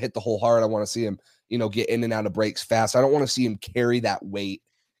want to see him hit the hole hard. I want to see him, get in and out of breaks fast. I don't want to see him carry that weight,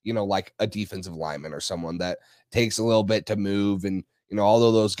 like a defensive lineman or someone that takes a little bit to move. And,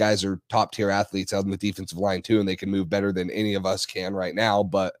 although those guys are top tier athletes on the defensive line too, and they can move better than any of us can right now,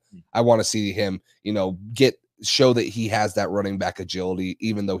 but I want to see him, show that he has that running back agility,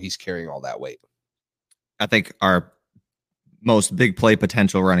 even though he's carrying all that weight. I think our most big play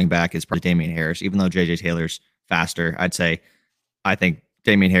potential running back is probably Damian Harris, even though JJ Taylor's faster. I think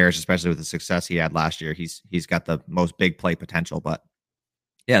Damian Harris, especially with the success he had last year, he's got the most big play potential. But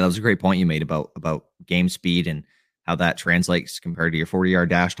yeah, that was a great point you made about game speed and how that translates compared to your 40-yard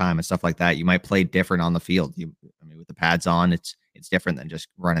dash time and stuff like that. You might play different on the field. With the pads on, it's different than just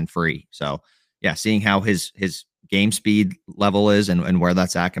running free. So yeah, seeing how his game speed level is and where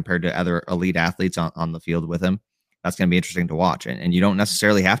that's at compared to other elite athletes on the field with him, that's going to be interesting to watch. And you don't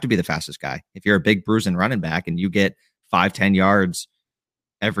necessarily have to be the fastest guy. If you're a big bruising running back and you get 5-10 yards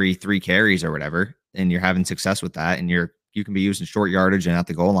every 3 carries or whatever, and you're having success with that, and you can be using short yardage and at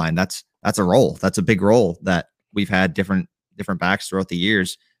the goal line, that's a role. That's a big role that we've had different backs throughout the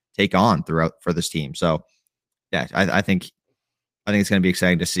years take on throughout for this team. So yeah, I think it's going to be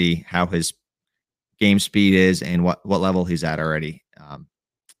exciting to see how his game speed is and what level he's at already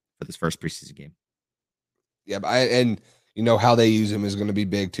for this first preseason game. Yeah, and how they use him is going to be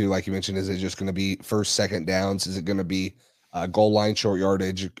big too. Like you mentioned, is it just going to be first, second downs? Is it going to be goal line, short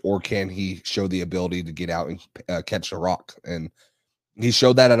yardage, or can he show the ability to get out and catch the rock? And he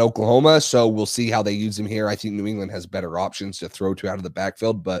showed that at Oklahoma, so we'll see how they use him here. I think New England has better options to throw to out of the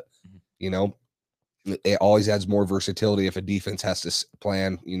backfield, but it always adds more versatility if a defense has to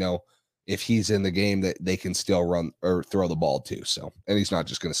plan, if he's in the game, that they can still run or throw the ball too. So, and he's not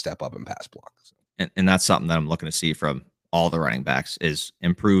just going to step up and pass block. So. And that's something that I'm looking to see from all the running backs is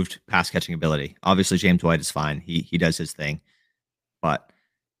improved pass catching ability. Obviously, James White is fine. He does his thing. But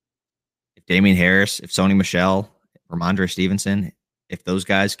if Damian Harris, if Sony Michel, Ramondre Stevenson, if those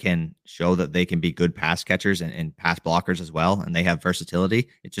guys can show that they can be good pass catchers and pass blockers as well, and they have versatility,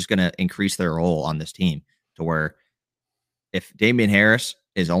 it's just going to increase their role on this team to where if Damian Harris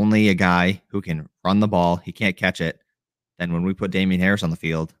is only a guy who can run the ball, he can't catch it, then when we put Damian Harris on the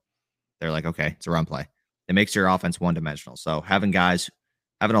field, they're like, okay, it's a run play. It makes your offense one-dimensional. So having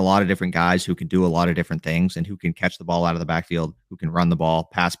a lot of different guys who can do a lot of different things and who can catch the ball out of the backfield, who can run the ball,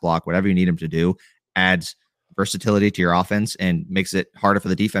 pass block, whatever you need them to do, adds versatility to your offense and makes it harder for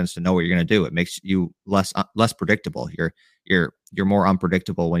the defense to know what you're going to do. It makes you less predictable. You're more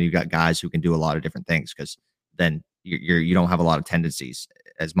unpredictable when you've got guys who can do a lot of different things, because then you don't have a lot of tendencies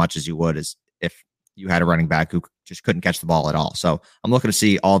as much as you would as if you had a running back who just couldn't catch the ball at all. So I'm looking to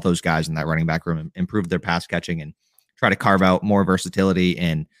see all those guys in that running back room improve their pass catching and try to carve out more versatility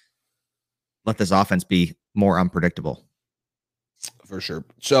and let this offense be more unpredictable. For sure.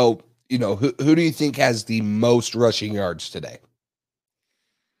 So, who do you think has the most rushing yards today?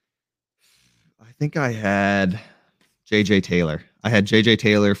 I think I had JJ Taylor. I had JJ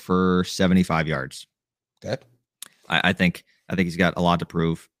Taylor for 75 yards. Okay. I think he's got a lot to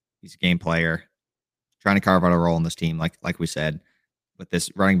prove. He's a game player. trying to carve out a role in this team, like we said, with this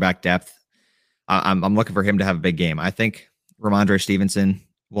running back depth. I'm looking for him to have a big game. I think Ramondre Stevenson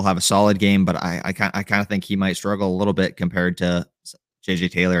will have a solid game, but I kind of think he might struggle a little bit compared to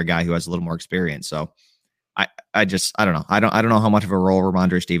JJ Taylor, a guy who has a little more experience. So I don't know. I don't know how much of a role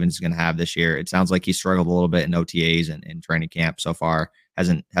Ramondre Stevenson is going to have this year. It sounds like he struggled a little bit in OTAs and in training camp so far.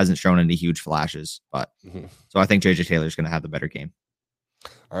 Hasn't shown any huge flashes, but so I think JJ Taylor is going to have the better game.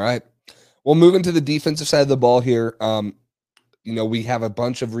 All right. Well, moving to the defensive side of the ball here. We have a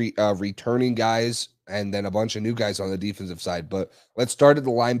bunch of returning guys and then a bunch of new guys on the defensive side. But let's start at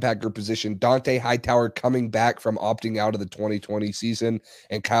the linebacker position. Dante Hightower coming back from opting out of the 2020 season,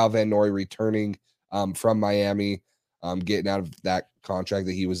 and Kyle Van Noy returning from Miami, getting out of that contract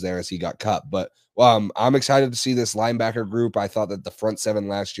that he was there as he got cut. But I'm excited to see this linebacker group. I thought that the front seven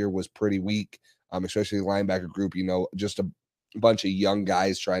last year was pretty weak, especially the linebacker group, just a bunch of young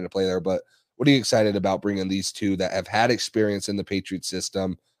guys trying to play there. But what are you excited about bringing these two that have had experience in the Patriots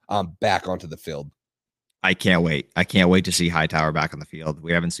system back onto the field? I can't wait. I can't wait to see Hightower back on the field.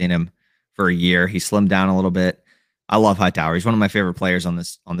 We haven't seen him for a year. He slimmed down a little bit. I love Hightower. He's one of my favorite players on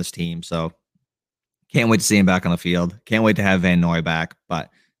this team. So can't wait to see him back on the field. Can't wait to have Van Noy back.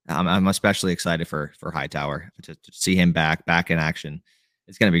 But I'm especially excited for Hightower to see him back in action.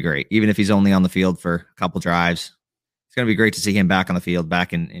 It's going to be great. Even if he's only on the field for a couple drives, it's going to be great to see him back on the field,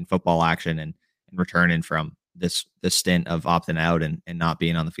 back in football action and returning from this stint of opting out and not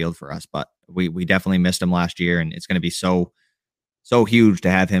being on the field for us. But we definitely missed him last year, and it's going to be so huge to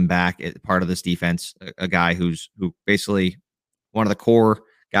have him back as part of this defense, a guy who basically one of the core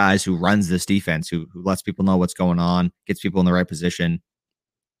guys who runs this defense, who lets people know what's going on, gets people in the right position,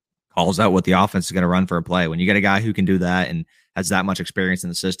 calls out what the offense is going to run for a play. When you get a guy who can do that and has that much experience in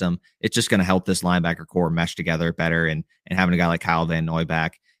the system, it's just going to help this linebacker core mesh together better. And having a guy like Kyle Van Noy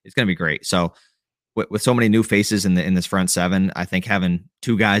back, it's going to be great. So with so many new faces in this front seven, I think having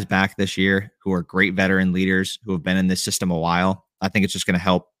two guys back this year who are great veteran leaders who have been in this system a while, I think it's just going to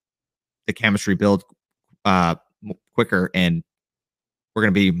help the chemistry build quicker, and we're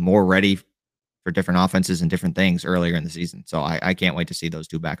going to be more ready for different offenses and different things earlier in the season. So I can't wait to see those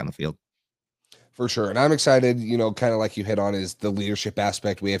two back on the field. For sure. And I'm excited, kind of like you hit on, is the leadership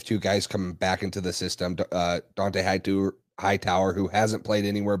aspect. We have two guys coming back into the system, Dante Hightower, who hasn't played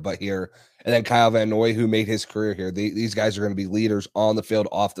anywhere but here, and then Kyle Van Noy, who made his career here. These guys are going to be leaders on the field,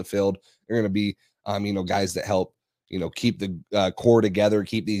 off the field. They're going to be, guys that help, keep the core together,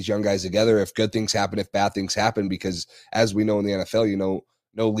 keep these young guys together. If good things happen, if bad things happen, because as we know in the NFL,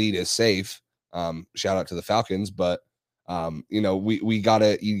 no lead is safe. Shout out to the Falcons, but you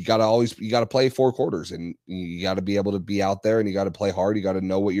gotta play 4 quarters, and you gotta be able to be out there, and you gotta play hard. You gotta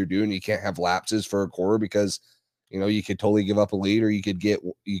know what you're doing. You can't have lapses for a quarter, because you could totally give up a lead, or you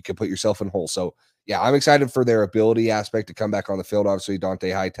could put yourself in a hole. So yeah, I'm excited for their ability aspect to come back on the field. Obviously,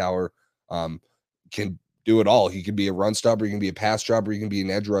 Dante Hightower can do it all. He can be a run stopper, he can be a pass stopper, he can be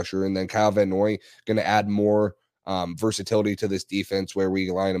an edge rusher, and then Kyle Van Noy going to add more versatility to this defense, where we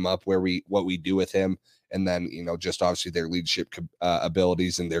line him up, what we do with him, and then just obviously their leadership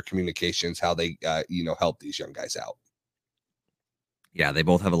abilities and their communications, how they help these young guys out. Yeah, they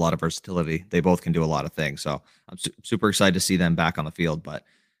both have a lot of versatility. They both can do a lot of things. So I'm super excited to see them back on the field. But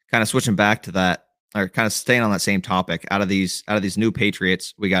kind of switching back to that, or kind of staying on that same topic, out of these new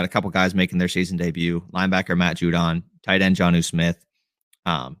Patriots, we got a couple guys making their season debut. Linebacker Matt Judon, tight end Jonnu Smith.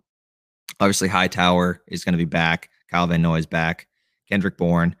 Obviously Hightower is going to be back. Kyle Van Noy is back. Kendrick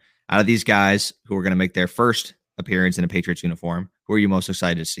Bourne. Out of these guys who are going to make their first appearance in a Patriots uniform, who are you most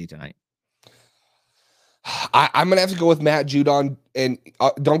excited to see tonight? I'm going to have to go with Matt Judon. And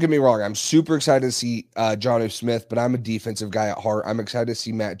don't get me wrong, I'm super excited to see Jonnu Smith, but I'm a defensive guy at heart. I'm excited to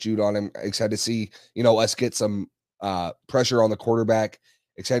see Matt Judon. I'm excited to see, us get some pressure on the quarterback.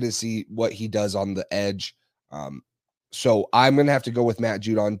 Excited to see what he does on the edge. So I'm going to have to go with Matt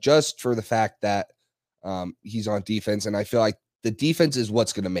Judon, just for the fact that he's on defense. And I feel like the defense is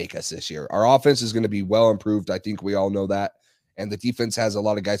what's going to make us this year. Our offense is going to be well improved. I think we all know that. And the defense has a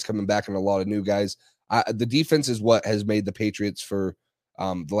lot of guys coming back and a lot of new guys. The defense is what has made the Patriots for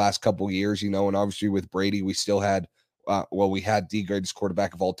the last couple of years, and obviously with Brady, we still had, we had the greatest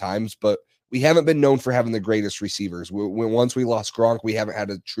quarterback of all times, but we haven't been known for having the greatest receivers. Once we lost Gronk, we haven't had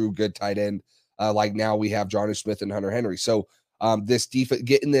a true good tight end. Like now we have Jonnu Smith and Hunter Henry. So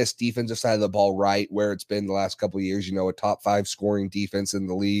getting this defensive side of the ball right, where it's been the last couple of years, a top 5 scoring defense in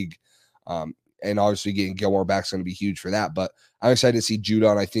the league. And obviously getting Gilmore back is going to be huge for that. But I'm excited to see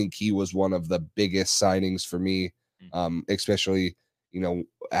Judon. I think he was one of the biggest signings for me, especially,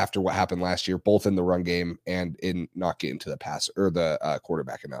 after what happened last year, both in the run game and in not getting to the pass or the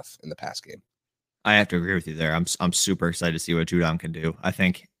quarterback enough in the pass game. I have to agree with you there. I'm super excited to see what Judon can do. I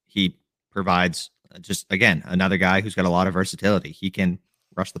think he provides just again another guy who's got a lot of versatility. He can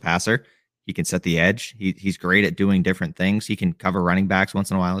rush the passer. He can set the edge. He's great at doing different things. He can cover running backs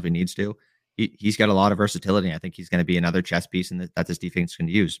once in a while if he needs to. He's got a lot of versatility. I think he's going to be another chess piece and that this defense can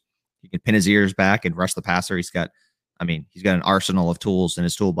use. He can pin his ears back and rush the passer. He's got an arsenal of tools in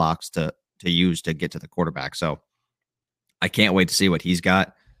his toolbox to use to get to the quarterback. So I can't wait to see what he's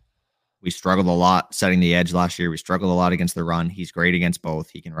got. We struggled a lot setting the edge last year. We struggled a lot against the run. He's great against both.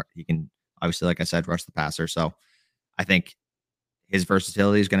 He can obviously, like I said, rush the passer. So I think his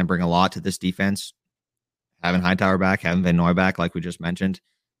versatility is going to bring a lot to this defense. Having Hightower back, having Van Noy back, like we just mentioned,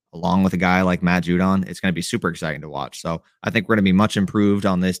 along with a guy like Matt Judon, it's going to be super exciting to watch. So I think we're going to be much improved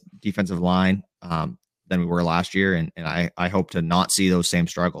on this defensive line than we were last year, and I hope to not see those same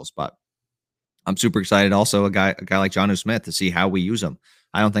struggles. But I'm super excited also a guy like Jonnu Smith to see how we use him.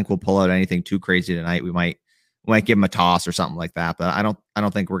 I don't think we'll pull out anything too crazy tonight. We might give him a toss or something like that, but I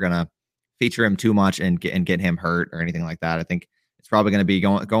don't think we're gonna feature him too much and get him hurt or anything like that. I think it's probably gonna be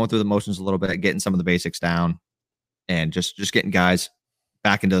going through the motions a little bit, getting some of the basics down, and just getting guys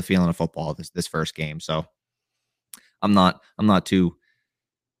back into the feeling of football this first game. So I'm not too.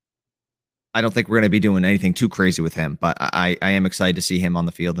 I don't think we're going to be doing anything too crazy with him, but I am excited to see him on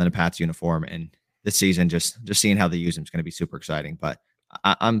the field in a Pats uniform. And this season, just seeing how they use him is going to be super exciting. But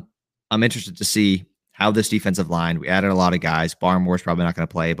I'm interested to see how this defensive line. We added a lot of guys. Barmore's probably not going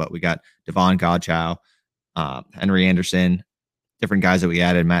to play, but we got Devon Godchow, Henry Anderson, different guys that we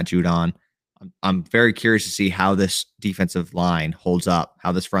added. Matt Judon. I'm very curious to see how this defensive line holds up,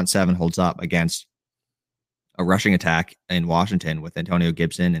 how this front seven holds up against a rushing attack in Washington with Antonio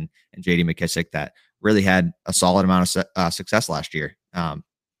Gibson and J.D. McKissick that really had a solid amount of success last year.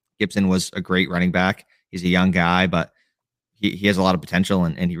 Gibson was a great running back. He's a young guy, but he has a lot of potential,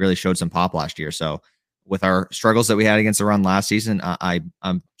 and he really showed some pop last year. So with our struggles that we had against the run last season,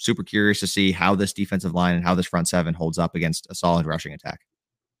 I'm super curious to see how this defensive line and how this front seven holds up against a solid rushing attack.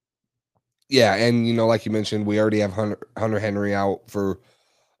 Yeah, and like you mentioned, we already have Hunter Henry out for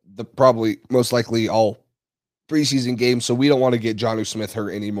the probably most likely all preseason games, so we don't want to get Jonnu Smith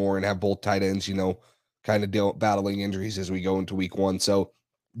hurt anymore and have both tight ends, kind of battling injuries as we go into week one. So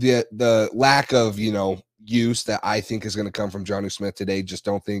the lack of use that I think is going to come from Jonnu Smith today, just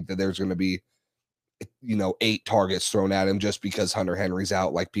don't think that there's going to be 8 targets thrown at him just because Hunter Henry's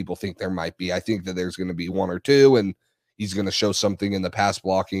out like people think there might be. I think that there's going to be 1 or 2, and he's going to show something in the pass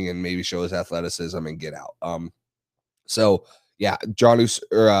blocking and maybe show his athleticism and get out. So yeah,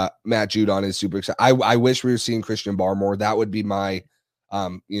 Matt Judon is super excited. I wish we were seeing Christian Barmore. That would be my,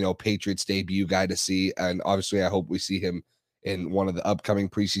 Patriots debut guy to see. And obviously I hope we see him in one of the upcoming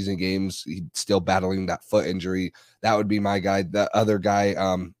preseason games. He's still battling that foot injury. That would be my guy. The other guy,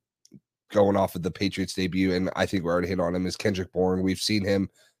 going off of the Patriots debut, and I think we already hit on him, is Kendrick Bourne. We've seen him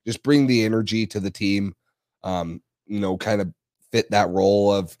just bring the energy to the team, kind of fit that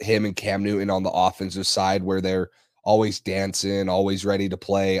role of him and Cam Newton on the offensive side where they're always dancing, always ready to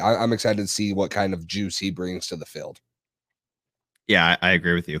play. I'm excited to see what kind of juice he brings to the field. Yeah, I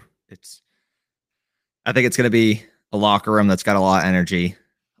agree with you. I think it's going to be a locker room that's got a lot of energy,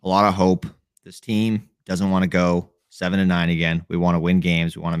 a lot of hope. This team doesn't want to go 7-9 again. We want to win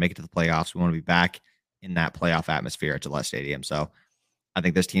games. We want to make it to the playoffs. We want to be back in that playoff atmosphere at Gillette Stadium. So I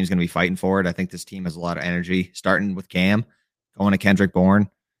think this team's going to be fighting for it. I think this team has a lot of energy, starting with Cam, going to Kendrick Bourne.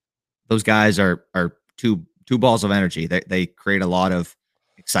 Those guys are two balls of energy. They create a lot of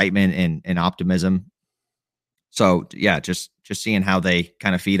excitement and optimism. So yeah, just seeing how they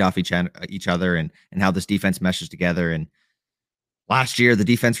kind of feed off each other and how this defense meshes together. And last year the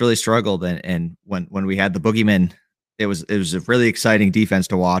defense really struggled, and when we had the boogeyman, it was a really exciting defense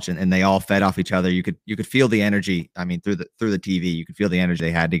to watch, and they all fed off each other. You could feel the energy. I mean, through the TV, you could feel the energy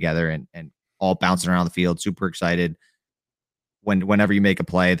they had together, and all bouncing around the field, super excited. Whenever you make a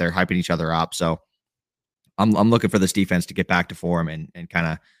play, they're hyping each other up. So I'm looking for this defense to get back to form and kind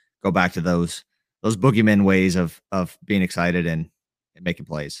of go back to those boogeyman ways of being excited and making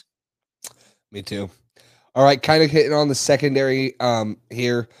plays. Me too. All right, kind of hitting on the secondary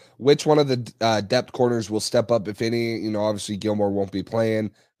here. Which one of the depth corners will step up, if any? Obviously Gilmore won't be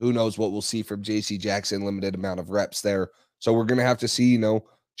playing. Who knows what we'll see from J.C. Jackson, limited amount of reps there. So we're going to have to see,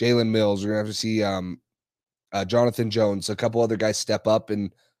 Jalen Mills. We're going to have to see Jonathan Jones, a couple other guys step up,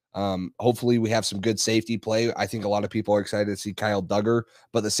 and hopefully we have some good safety play. I think a lot of people are excited to see Kyle Duggar,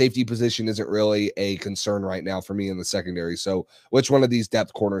 but the safety position isn't really a concern right now for me in the secondary. So which one of these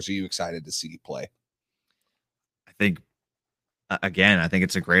depth corners are you excited to see play? I think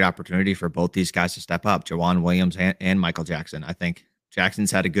it's a great opportunity for both these guys to step up, Jawan Williams and Michael Jackson. I think Jackson's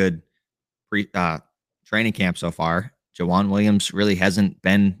had a good training camp so far, Jawan Williams really hasn't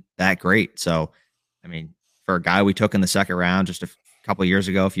been that great. So, I mean, for a guy we took in the second round just a few years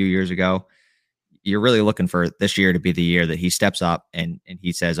ago, you're really looking for this year to be the year that he steps up and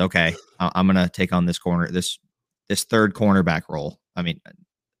he says, okay, I'm going to take on this third cornerback role. I mean,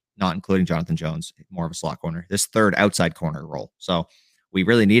 not including Jonathan Jones, more of a slot corner, this third outside corner role. So we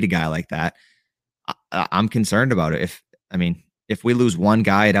really need a guy like that. I'm concerned about it. If we lose one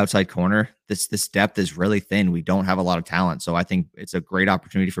guy at outside corner, this depth is really thin. We don't have a lot of talent. So I think it's a great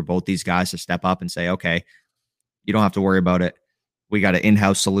opportunity for both these guys to step up and say, okay, you don't have to worry about it. We got an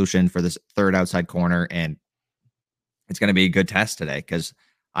in-house solution for this third outside corner, and it's going to be a good test today because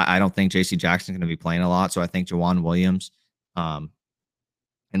I don't think J.C. Jackson's going to be playing a lot. So I think Jawan Williams and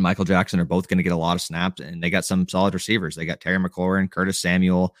Michael Jackson are both going to get a lot of snaps, and they got some solid receivers. They got Terry McLaurin, Curtis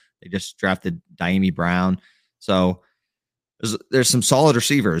Samuel. They just drafted Daimi Brown. So there's some solid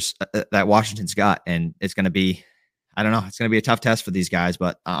receivers that Washington's got, and it's going to be, I don't know, it's going to be a tough test for these guys,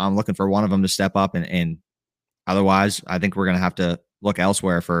 but I'm looking for one of them to step up, and otherwise, I think we're going to have to look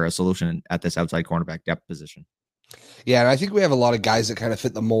elsewhere for a solution at this outside cornerback depth position. Yeah, and I think we have a lot of guys that kind of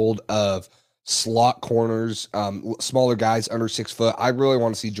fit the mold of slot corners, smaller guys under 6 foot. I really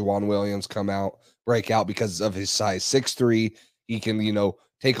want to see Jawan Williams break out because of his size. 6'3", he can,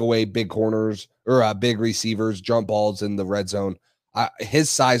 take away big corners or big receivers, jump balls in the red zone. His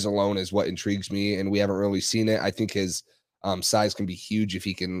size alone is what intrigues me, and we haven't really seen it. I think his size can be huge if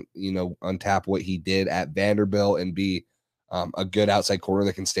he can, untap what he did at Vanderbilt and be a good outside corner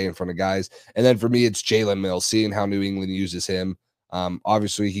that can stay in front of guys. And then for me, it's Jalen Mills, seeing how New England uses him.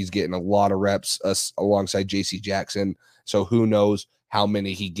 Obviously, he's getting a lot of reps alongside J.C. Jackson, so who knows how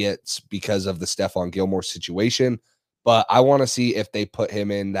many he gets because of the Stephon Gilmore situation. But I want to see if they put him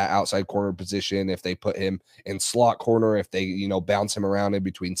in that outside corner position, if they put him in slot corner, if they, bounce him around in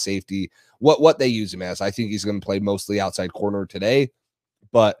between safety, what they use him as. I think he's going to play mostly outside corner today,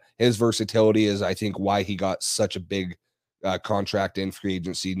 but his versatility is, I think, why he got such a big contract in free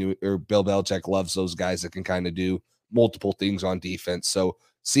agency. Bill Belichick loves those guys that can kind of do multiple things on defense. So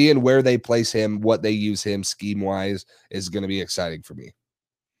seeing where they place him, what they use him scheme-wise is going to be exciting for me.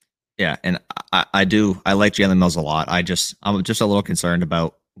 Yeah, and I like Jalen Mills a lot. I'm just a little concerned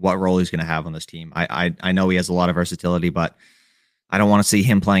about what role he's going to have on this team. I know he has a lot of versatility, but I don't want to see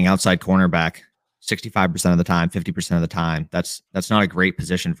him playing outside cornerback 65% of the time, 50% of the time. That's not a great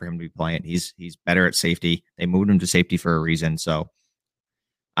position for him to be playing. He's better at safety. They moved him to safety for a reason. So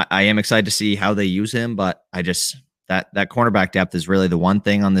I am excited to see how they use him, but that cornerback depth is really the one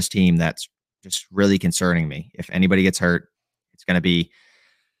thing on this team that's just really concerning me. If anybody gets hurt,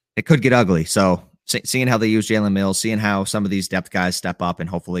 it could get ugly. So seeing how they use Jalen Mills, seeing how some of these depth guys step up and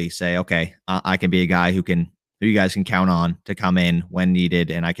hopefully say, okay, I can be a guy who you guys can count on to come in when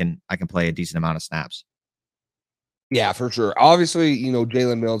needed, and I can play a decent amount of snaps. Yeah, for sure. Obviously,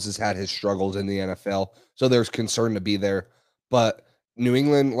 Jalen Mills has had his struggles in the NFL, so there's concern to be there. But New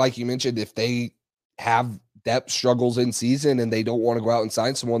England, like you mentioned, if they have depth struggles in season and they don't want to go out and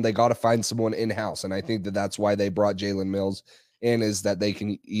sign someone, they got to find someone in-house. And I think that's why they brought Jalen Mills in, is that they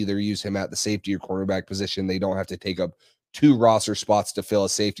can either use him at the safety or cornerback position. They don't have to take up 2 roster spots to fill a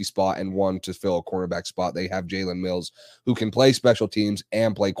safety spot and 1 to fill a cornerback spot. They have Jalen Mills, who can play special teams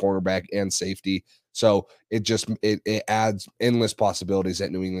and play cornerback and safety. So it adds endless possibilities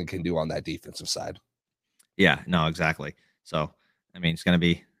that New England can do on that defensive side. Yeah, no, exactly. So, I mean, it's going to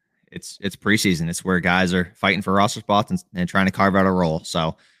be, it's preseason. It's where guys are fighting for roster spots and trying to carve out a role.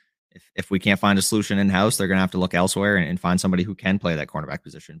 So if we can't find a solution in-house, they're going to have to look elsewhere and find somebody who can play that cornerback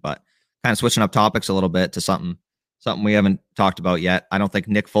position. But kind of switching up topics a little bit to something we haven't talked about yet. I don't think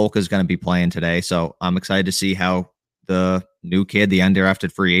Nick Folk is going to be playing today. So I'm excited to see how the new kid, the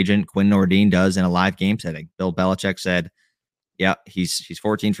undrafted free agent, Quinn Nordine, does in a live game setting. Bill Belichick said, yeah, he's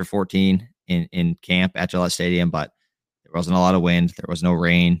 14 for 14 in camp at Gillette Stadium, but there wasn't a lot of wind. There was no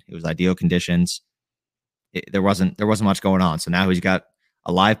rain. It was ideal conditions. There wasn't much going on. So now he's got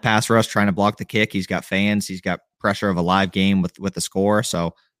a live pass rush trying to block the kick. He's got fans. He's got pressure of a live game with the score.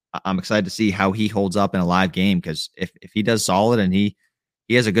 So I'm excited to see how he holds up in a live game, because if he does solid and he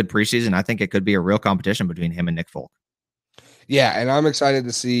has a good preseason, I think it could be a real competition between him and Nick Folk. Yeah, and I'm excited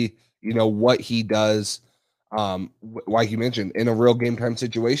to see, what he does, like you mentioned, in a real game time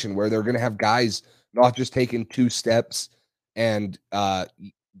situation where they're going to have guys not just taking 2 steps and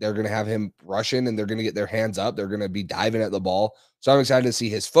they're going to have him rushing and they're going to get their hands up. They're going to be diving at the ball. So I'm excited to see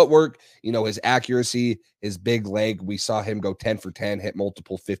his footwork, his accuracy, his big leg. We saw him go 10 for 10, hit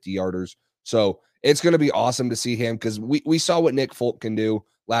multiple 50-yarders. So it's going to be awesome to see him, because we saw what Nick Folk can do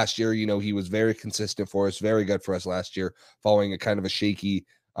last year. He was very consistent for us, very good for us last year, following a kind of a shaky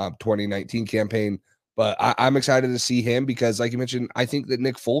 2019 campaign. But I'm excited to see him because, like you mentioned, I think that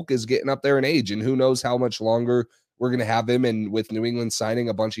Nick Folk is getting up there in age, and who knows how much longer we're going to have him. And with New England signing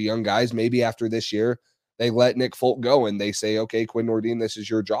a bunch of young guys, maybe after this year, they let Nick Folk go and they say, okay, Quinn Nordin, this is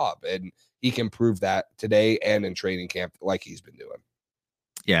your job. And he can prove that today and in training camp like he's been doing.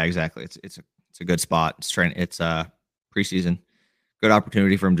 Yeah, exactly. It's a good spot. It's preseason. Good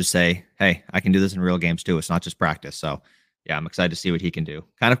opportunity for him to say, hey, I can do this in real games too. It's not just practice. So yeah, I'm excited to see what he can do.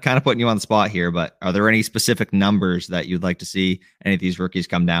 Kind of putting you on the spot here, but are there any specific numbers that you'd like to see any of these rookies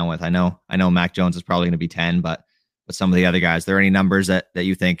come down with? I know Mac Jones is probably going to be 10, but some of the other guys, are there any numbers that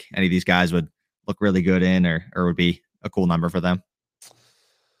you think any of these guys would look really good in or would be a cool number for them?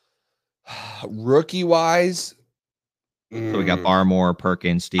 Rookie wise, so we got Barmore,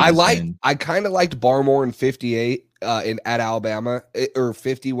 Perkins, Stevenson. I kind of liked Barmore in 58 at Alabama, or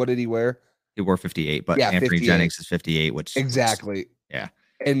 50. What did he wear? He wore 58, but yeah, Anthony 58. Jennings is 58, which exactly. Yeah.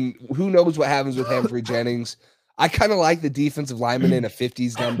 And who knows what happens with Humphrey Jennings. I kind of like the defensive lineman in a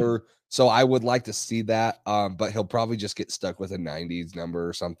 50s number, so I would like to see that. But he'll probably just get stuck with a 90s number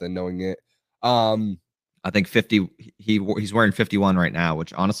or something, knowing it. I think 50. He's wearing 51 right now,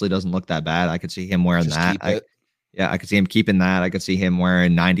 which honestly doesn't look that bad. I could see him wearing that. I could see him keeping that. I could see him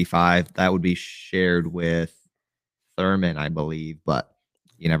wearing 95. That would be shared with Thurman, I believe, but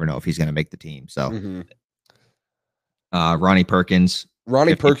you never know if he's going to make the team. So, Ronnie Perkins.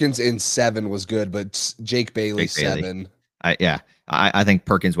 Ronnie 50. Perkins in 7 was good, but Jake Bailey 7. I think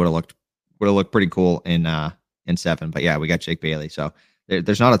Perkins would have looked pretty cool in 7. But yeah, we got Jake Bailey. So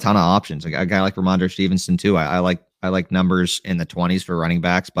there's not a ton of options. A guy like Ramondre Stevenson too. I like numbers in the 20s for running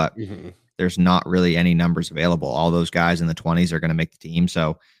backs, but there's not really any numbers available. All those guys in the 20s are going to make the team.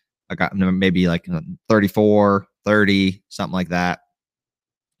 So I got maybe like 34, 30, something like that.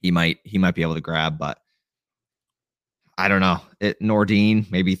 He might be able to grab, but I don't know. Nordin,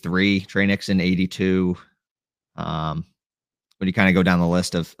 maybe 3, Trey Nixon, 82. When you kind of go down the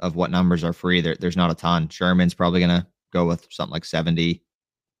list of what numbers are free, there's not a ton. Sherman's probably going to go with something like 70.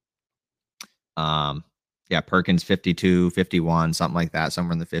 Perkins 52, 51, something like that,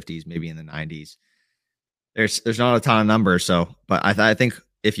 somewhere in the 50s, maybe in the 90s. There's not a ton of numbers. So, but I think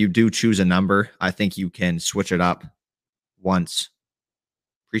if you do choose a number, I think you can switch it up once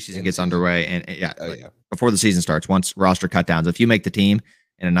preseason gets underway and before the season starts, once roster cut downs. If you make the team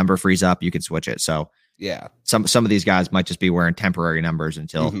and a number frees up, you can switch it. So yeah, some of these guys might just be wearing temporary numbers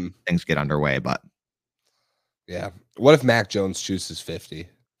until things get underway. But yeah, what if Mac Jones chooses 50?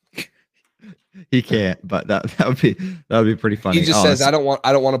 He can't, but that would be pretty funny. He just says, I don't want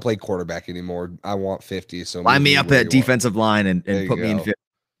to play quarterback anymore. I want 50. So line me up at defensive line and put me in.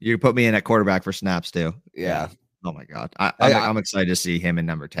 You put me in at quarterback for snaps too. Yeah. Oh my God. I'm excited to see him in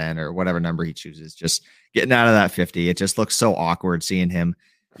number 10 or whatever number he chooses, just getting out of that 50. It just looks so awkward seeing him.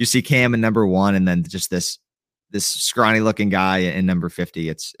 You see Cam in number 1 and then just this scrawny looking guy in number 50.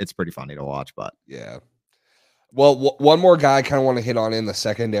 It's pretty funny to watch, but yeah. Well, one more guy I kind of want to hit on in the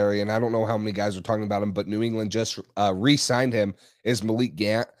secondary, and I don't know how many guys are talking about him, but New England just re-signed him, is Malik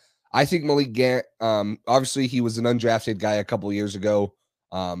Gant. I think Malik Gant, obviously he was an undrafted guy a couple of years ago,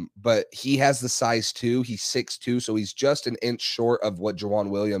 but he has the size too. He's 6'2", so he's just an inch short of what Jawan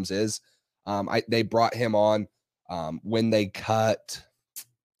Williams is. They brought him on when they cut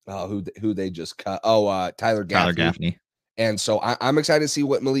who they just cut. Tyler Gaffney. And so I'm excited to see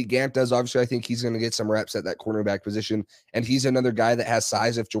what Malik Gant does. Obviously, I think he's going to get some reps at that cornerback position. And he's another guy that has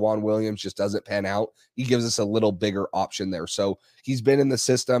size. If Jawan Williams just doesn't pan out, he gives us a little bigger option there. So he's been in the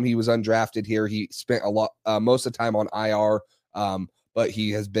system. He was undrafted here. He spent a lot, most of the time on IR, but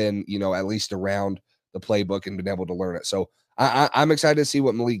he has been, at least around the playbook and been able to learn it. So I'm excited to see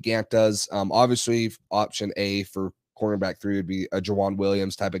what Malik Gant does. Obviously, option A for cornerback 3 would be a Jawan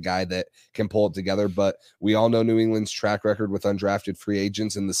Williams type of guy that can pull it together. But we all know New England's track record with undrafted free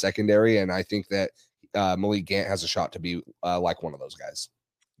agents in the secondary. And I think that Malik Gant has a shot to be like one of those guys.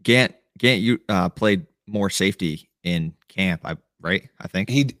 Gant, you played more safety in camp, right? I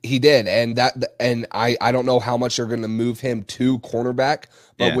think he did. And I don't know how much they're going to move him to cornerback,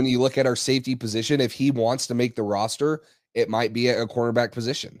 but when you look at our safety position, if he wants to make the roster, it might be a cornerback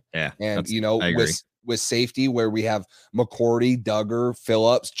position. Yeah. And, with safety where we have McCourty, Duggar,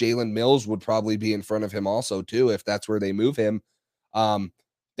 Phillips, Jalen Mills would probably be in front of him also too. If that's where they move him,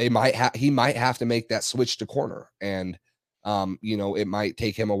 he might have to make that switch to corner. And, it might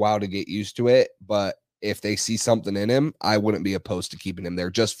take him a while to get used to it, but if they see something in him, I wouldn't be opposed to keeping him there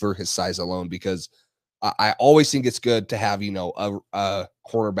just for his size alone, because I always think it's good to have, a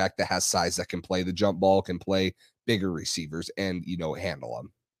cornerback that has size, that can play the jump ball, can play bigger receivers and, handle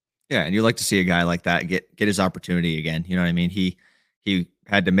them. Yeah, and you like to see a guy like that get his opportunity again. You know what I mean? He He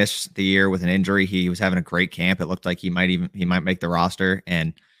had to miss the year with an injury. He was having a great camp. It looked like he might make the roster.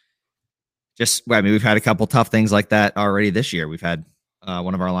 And we've had a couple tough things like that already this year. We've had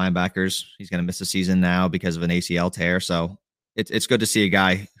one of our linebackers. He's going to miss the season now because of an ACL tear. So it's good to see a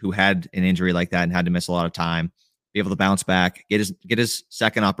guy who had an injury like that and had to miss a lot of time be able to bounce back, get his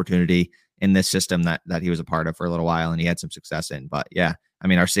second opportunity in this system that he was a part of for a little while, and he had some success in. But yeah, I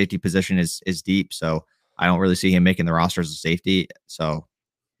mean, our safety position is deep, so I don't really see him making the roster as a safety. So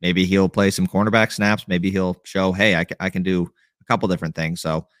maybe he'll play some cornerback snaps. Maybe he'll show, hey, I can do a couple different things.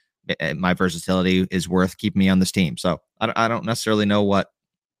 So my versatility is worth keeping me on this team. So I don't necessarily know what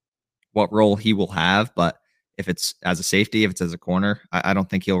role he will have, but if it's as a safety, if it's as a corner, I don't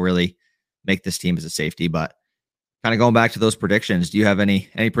think he'll really make this team as a safety. But kind of going back to those predictions, do you have any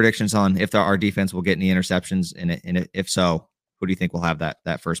predictions on if our defense will get any interceptions? And if so, who do you think will have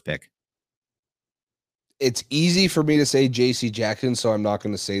that first pick? It's easy for me to say J.C. Jackson, so I'm not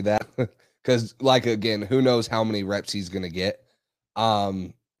going to say that because, again, who knows how many reps he's going to get.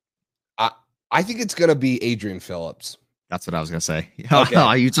 I think it's going to be Adrian Phillips. That's what I was going to say. Okay.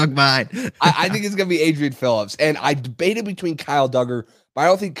 Oh, you took mine. I think it's going to be Adrian Phillips. And I debated between Kyle Duggar, but I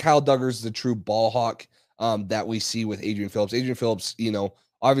don't think Kyle Duggar is the true ball hawk that we see with Adrian Phillips. Adrian Phillips,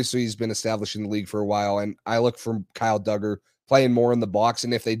 obviously he's been established in the league for a while, and I look for Kyle Duggar playing more in the box.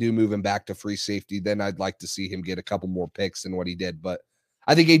 And if they do move him back to free safety, then I'd like to see him get a couple more picks than what he did. But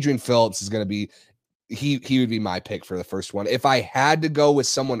I think Adrian Phillips is going to be, he would be my pick for the first one. If I had to go with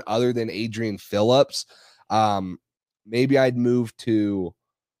someone other than Adrian Phillips, maybe I'd move to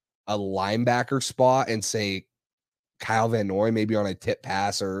a linebacker spot and say Kyle Van Noy, maybe on a tip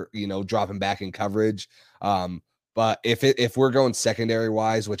pass or, drop him back in coverage. But if we're going secondary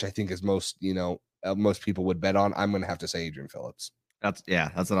wise, which I think is most people would bet on, I'm going to have to say Adrian Phillips. That's what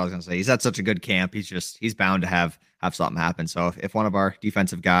I was going to say. He's had such a good camp. He's bound to have something happen. So if one of our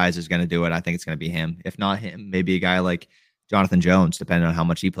defensive guys is going to do it, I think it's going to be him. If not him, maybe a guy like Jonathan Jones, depending on how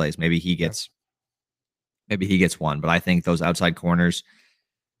much he plays, maybe he gets one. But I think those outside corners,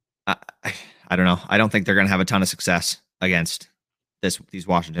 I don't know. I don't think they're going to have a ton of success against these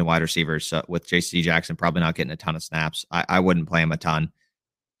Washington wide receivers with J.C. Jackson probably not getting a ton of snaps. I wouldn't play him a ton.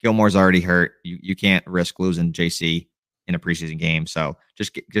 Gilmore's already hurt. You can't risk losing J.C. in a preseason game. So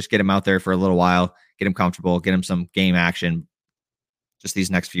just get him out there for a little while, get him comfortable, get him some game action. Just these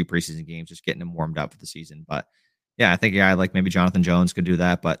next few preseason games, just getting him warmed up for the season. But yeah, I think a guy like maybe Jonathan Jones could do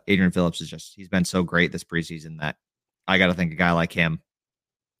that. But Adrian Phillips he's been so great this preseason that I got to think a guy like him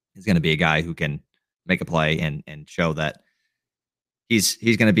is going to be a guy who can make a play and show that he's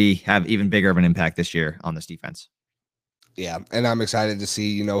going to have even bigger of an impact this year on this defense. Yeah, and I'm excited to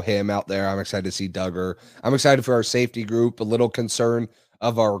see, him out there. I'm excited to see Duggar. I'm excited for our safety group. A little concern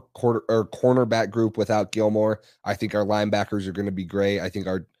of our cornerback group without Gilmore. I think our linebackers are going to be great. I think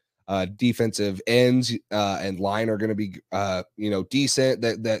our defensive ends and line are going to be, decent.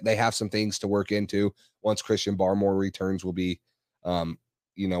 That they have some things to work into. Once Christian Barmore returns, will be,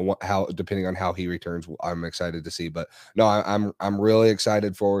 how depending on how he returns, I'm excited to see. But no, I'm really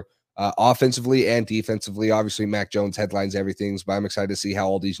excited for. Offensively and defensively, obviously Mac Jones headlines everything, but I'm excited to see how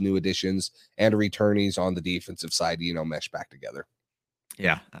all these new additions and returnees on the defensive side, mesh back together.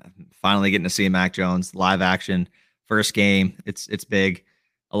 Yeah, finally getting to see Mac Jones live action, first game. It's big.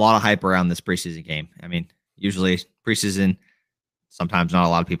 A lot of hype around this preseason game. I mean, usually preseason, sometimes not a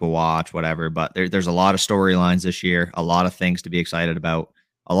lot of people watch, whatever, but there's a lot of storylines this year, a lot of things to be excited about,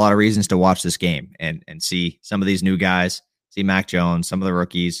 a lot of reasons to watch this game and see some of these new guys, see Mac Jones, some of the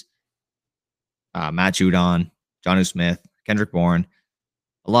rookies. Matt Judon, Jonnu Smith, Kendrick Bourne,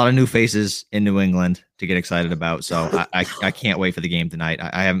 a lot of new faces in New England to get excited about. So I can't wait for the game tonight.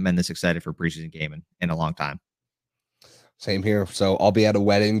 I haven't been this excited for a preseason game in a long time. Same here. So I'll be at a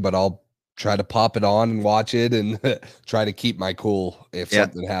wedding, but I'll try to pop it on and watch it and try to keep my cool if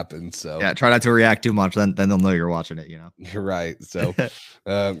something happens. So yeah, try not to react too much. Then they'll know you're watching it, You're right. So,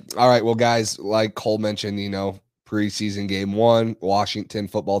 all right. Well, guys, like Cole mentioned, preseason game 1, Washington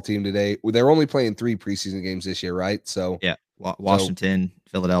football team today. They're only playing 3 preseason games this year, right? So yeah, Washington,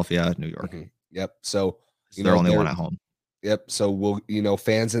 Philadelphia, New York. Mm-hmm. Yep. So they're only one at home. Yep. So we'll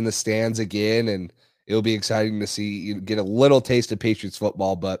fans in the stands again, and it'll be exciting to see you get a little taste of Patriots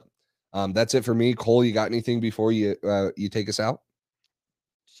football. But that's it for me. Cole, you got anything before you take us out?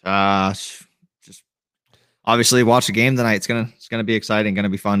 Just obviously watch the game tonight. It's gonna be exciting. Gonna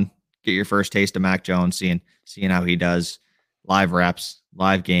be fun. Get your first taste of Mac Jones, seeing how he does, live reps,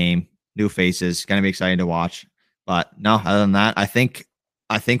 live game, new faces. Going to be exciting to watch. But no, other than that, I think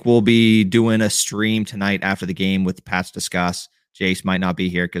we'll be doing a stream tonight after the game with Pat's Discuss. Jace might not be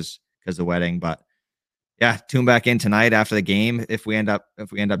here because of the wedding, but yeah, tune back in tonight after the game if we end up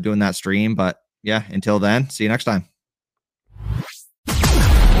doing that stream. But yeah, until then, see you next time.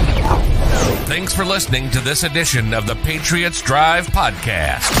 Thanks for listening to this edition of the Patriots Drive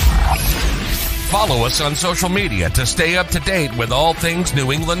podcast. Follow us on social media to stay up to date with all things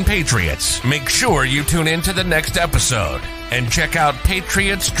New England Patriots. Make sure you tune in to the next episode and check out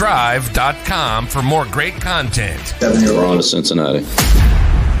patriotsdrive.com for more great content. We're on to Cincinnati.